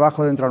hacer el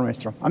trabajo dentro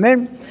nuestro.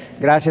 Amén.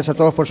 Gracias a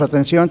todos por su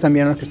atención,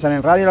 también a los que están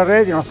en Radio La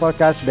Red y en los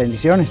podcasts.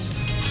 Bendiciones.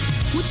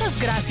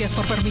 Muchas gracias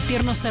por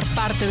permitirnos ser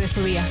parte de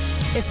su día.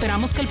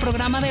 Esperamos que el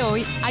programa de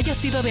hoy haya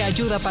sido de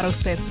ayuda para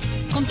usted.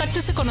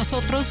 Contáctese con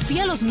nosotros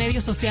vía los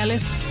medios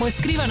sociales o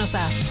escríbanos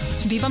a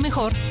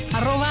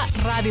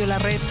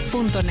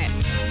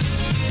vivamejor@radiolared.net.